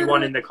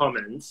everyone in the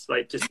comments,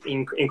 like just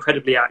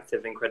incredibly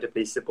active,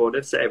 incredibly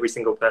supportive. So every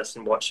single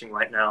person watching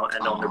right now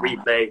and on the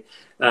replay,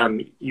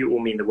 you all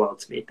mean the world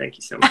to me. Thank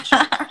you so much.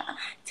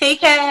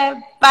 Take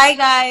care. Bye,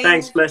 guys.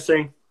 Thanks,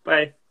 Blessing.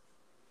 Bye.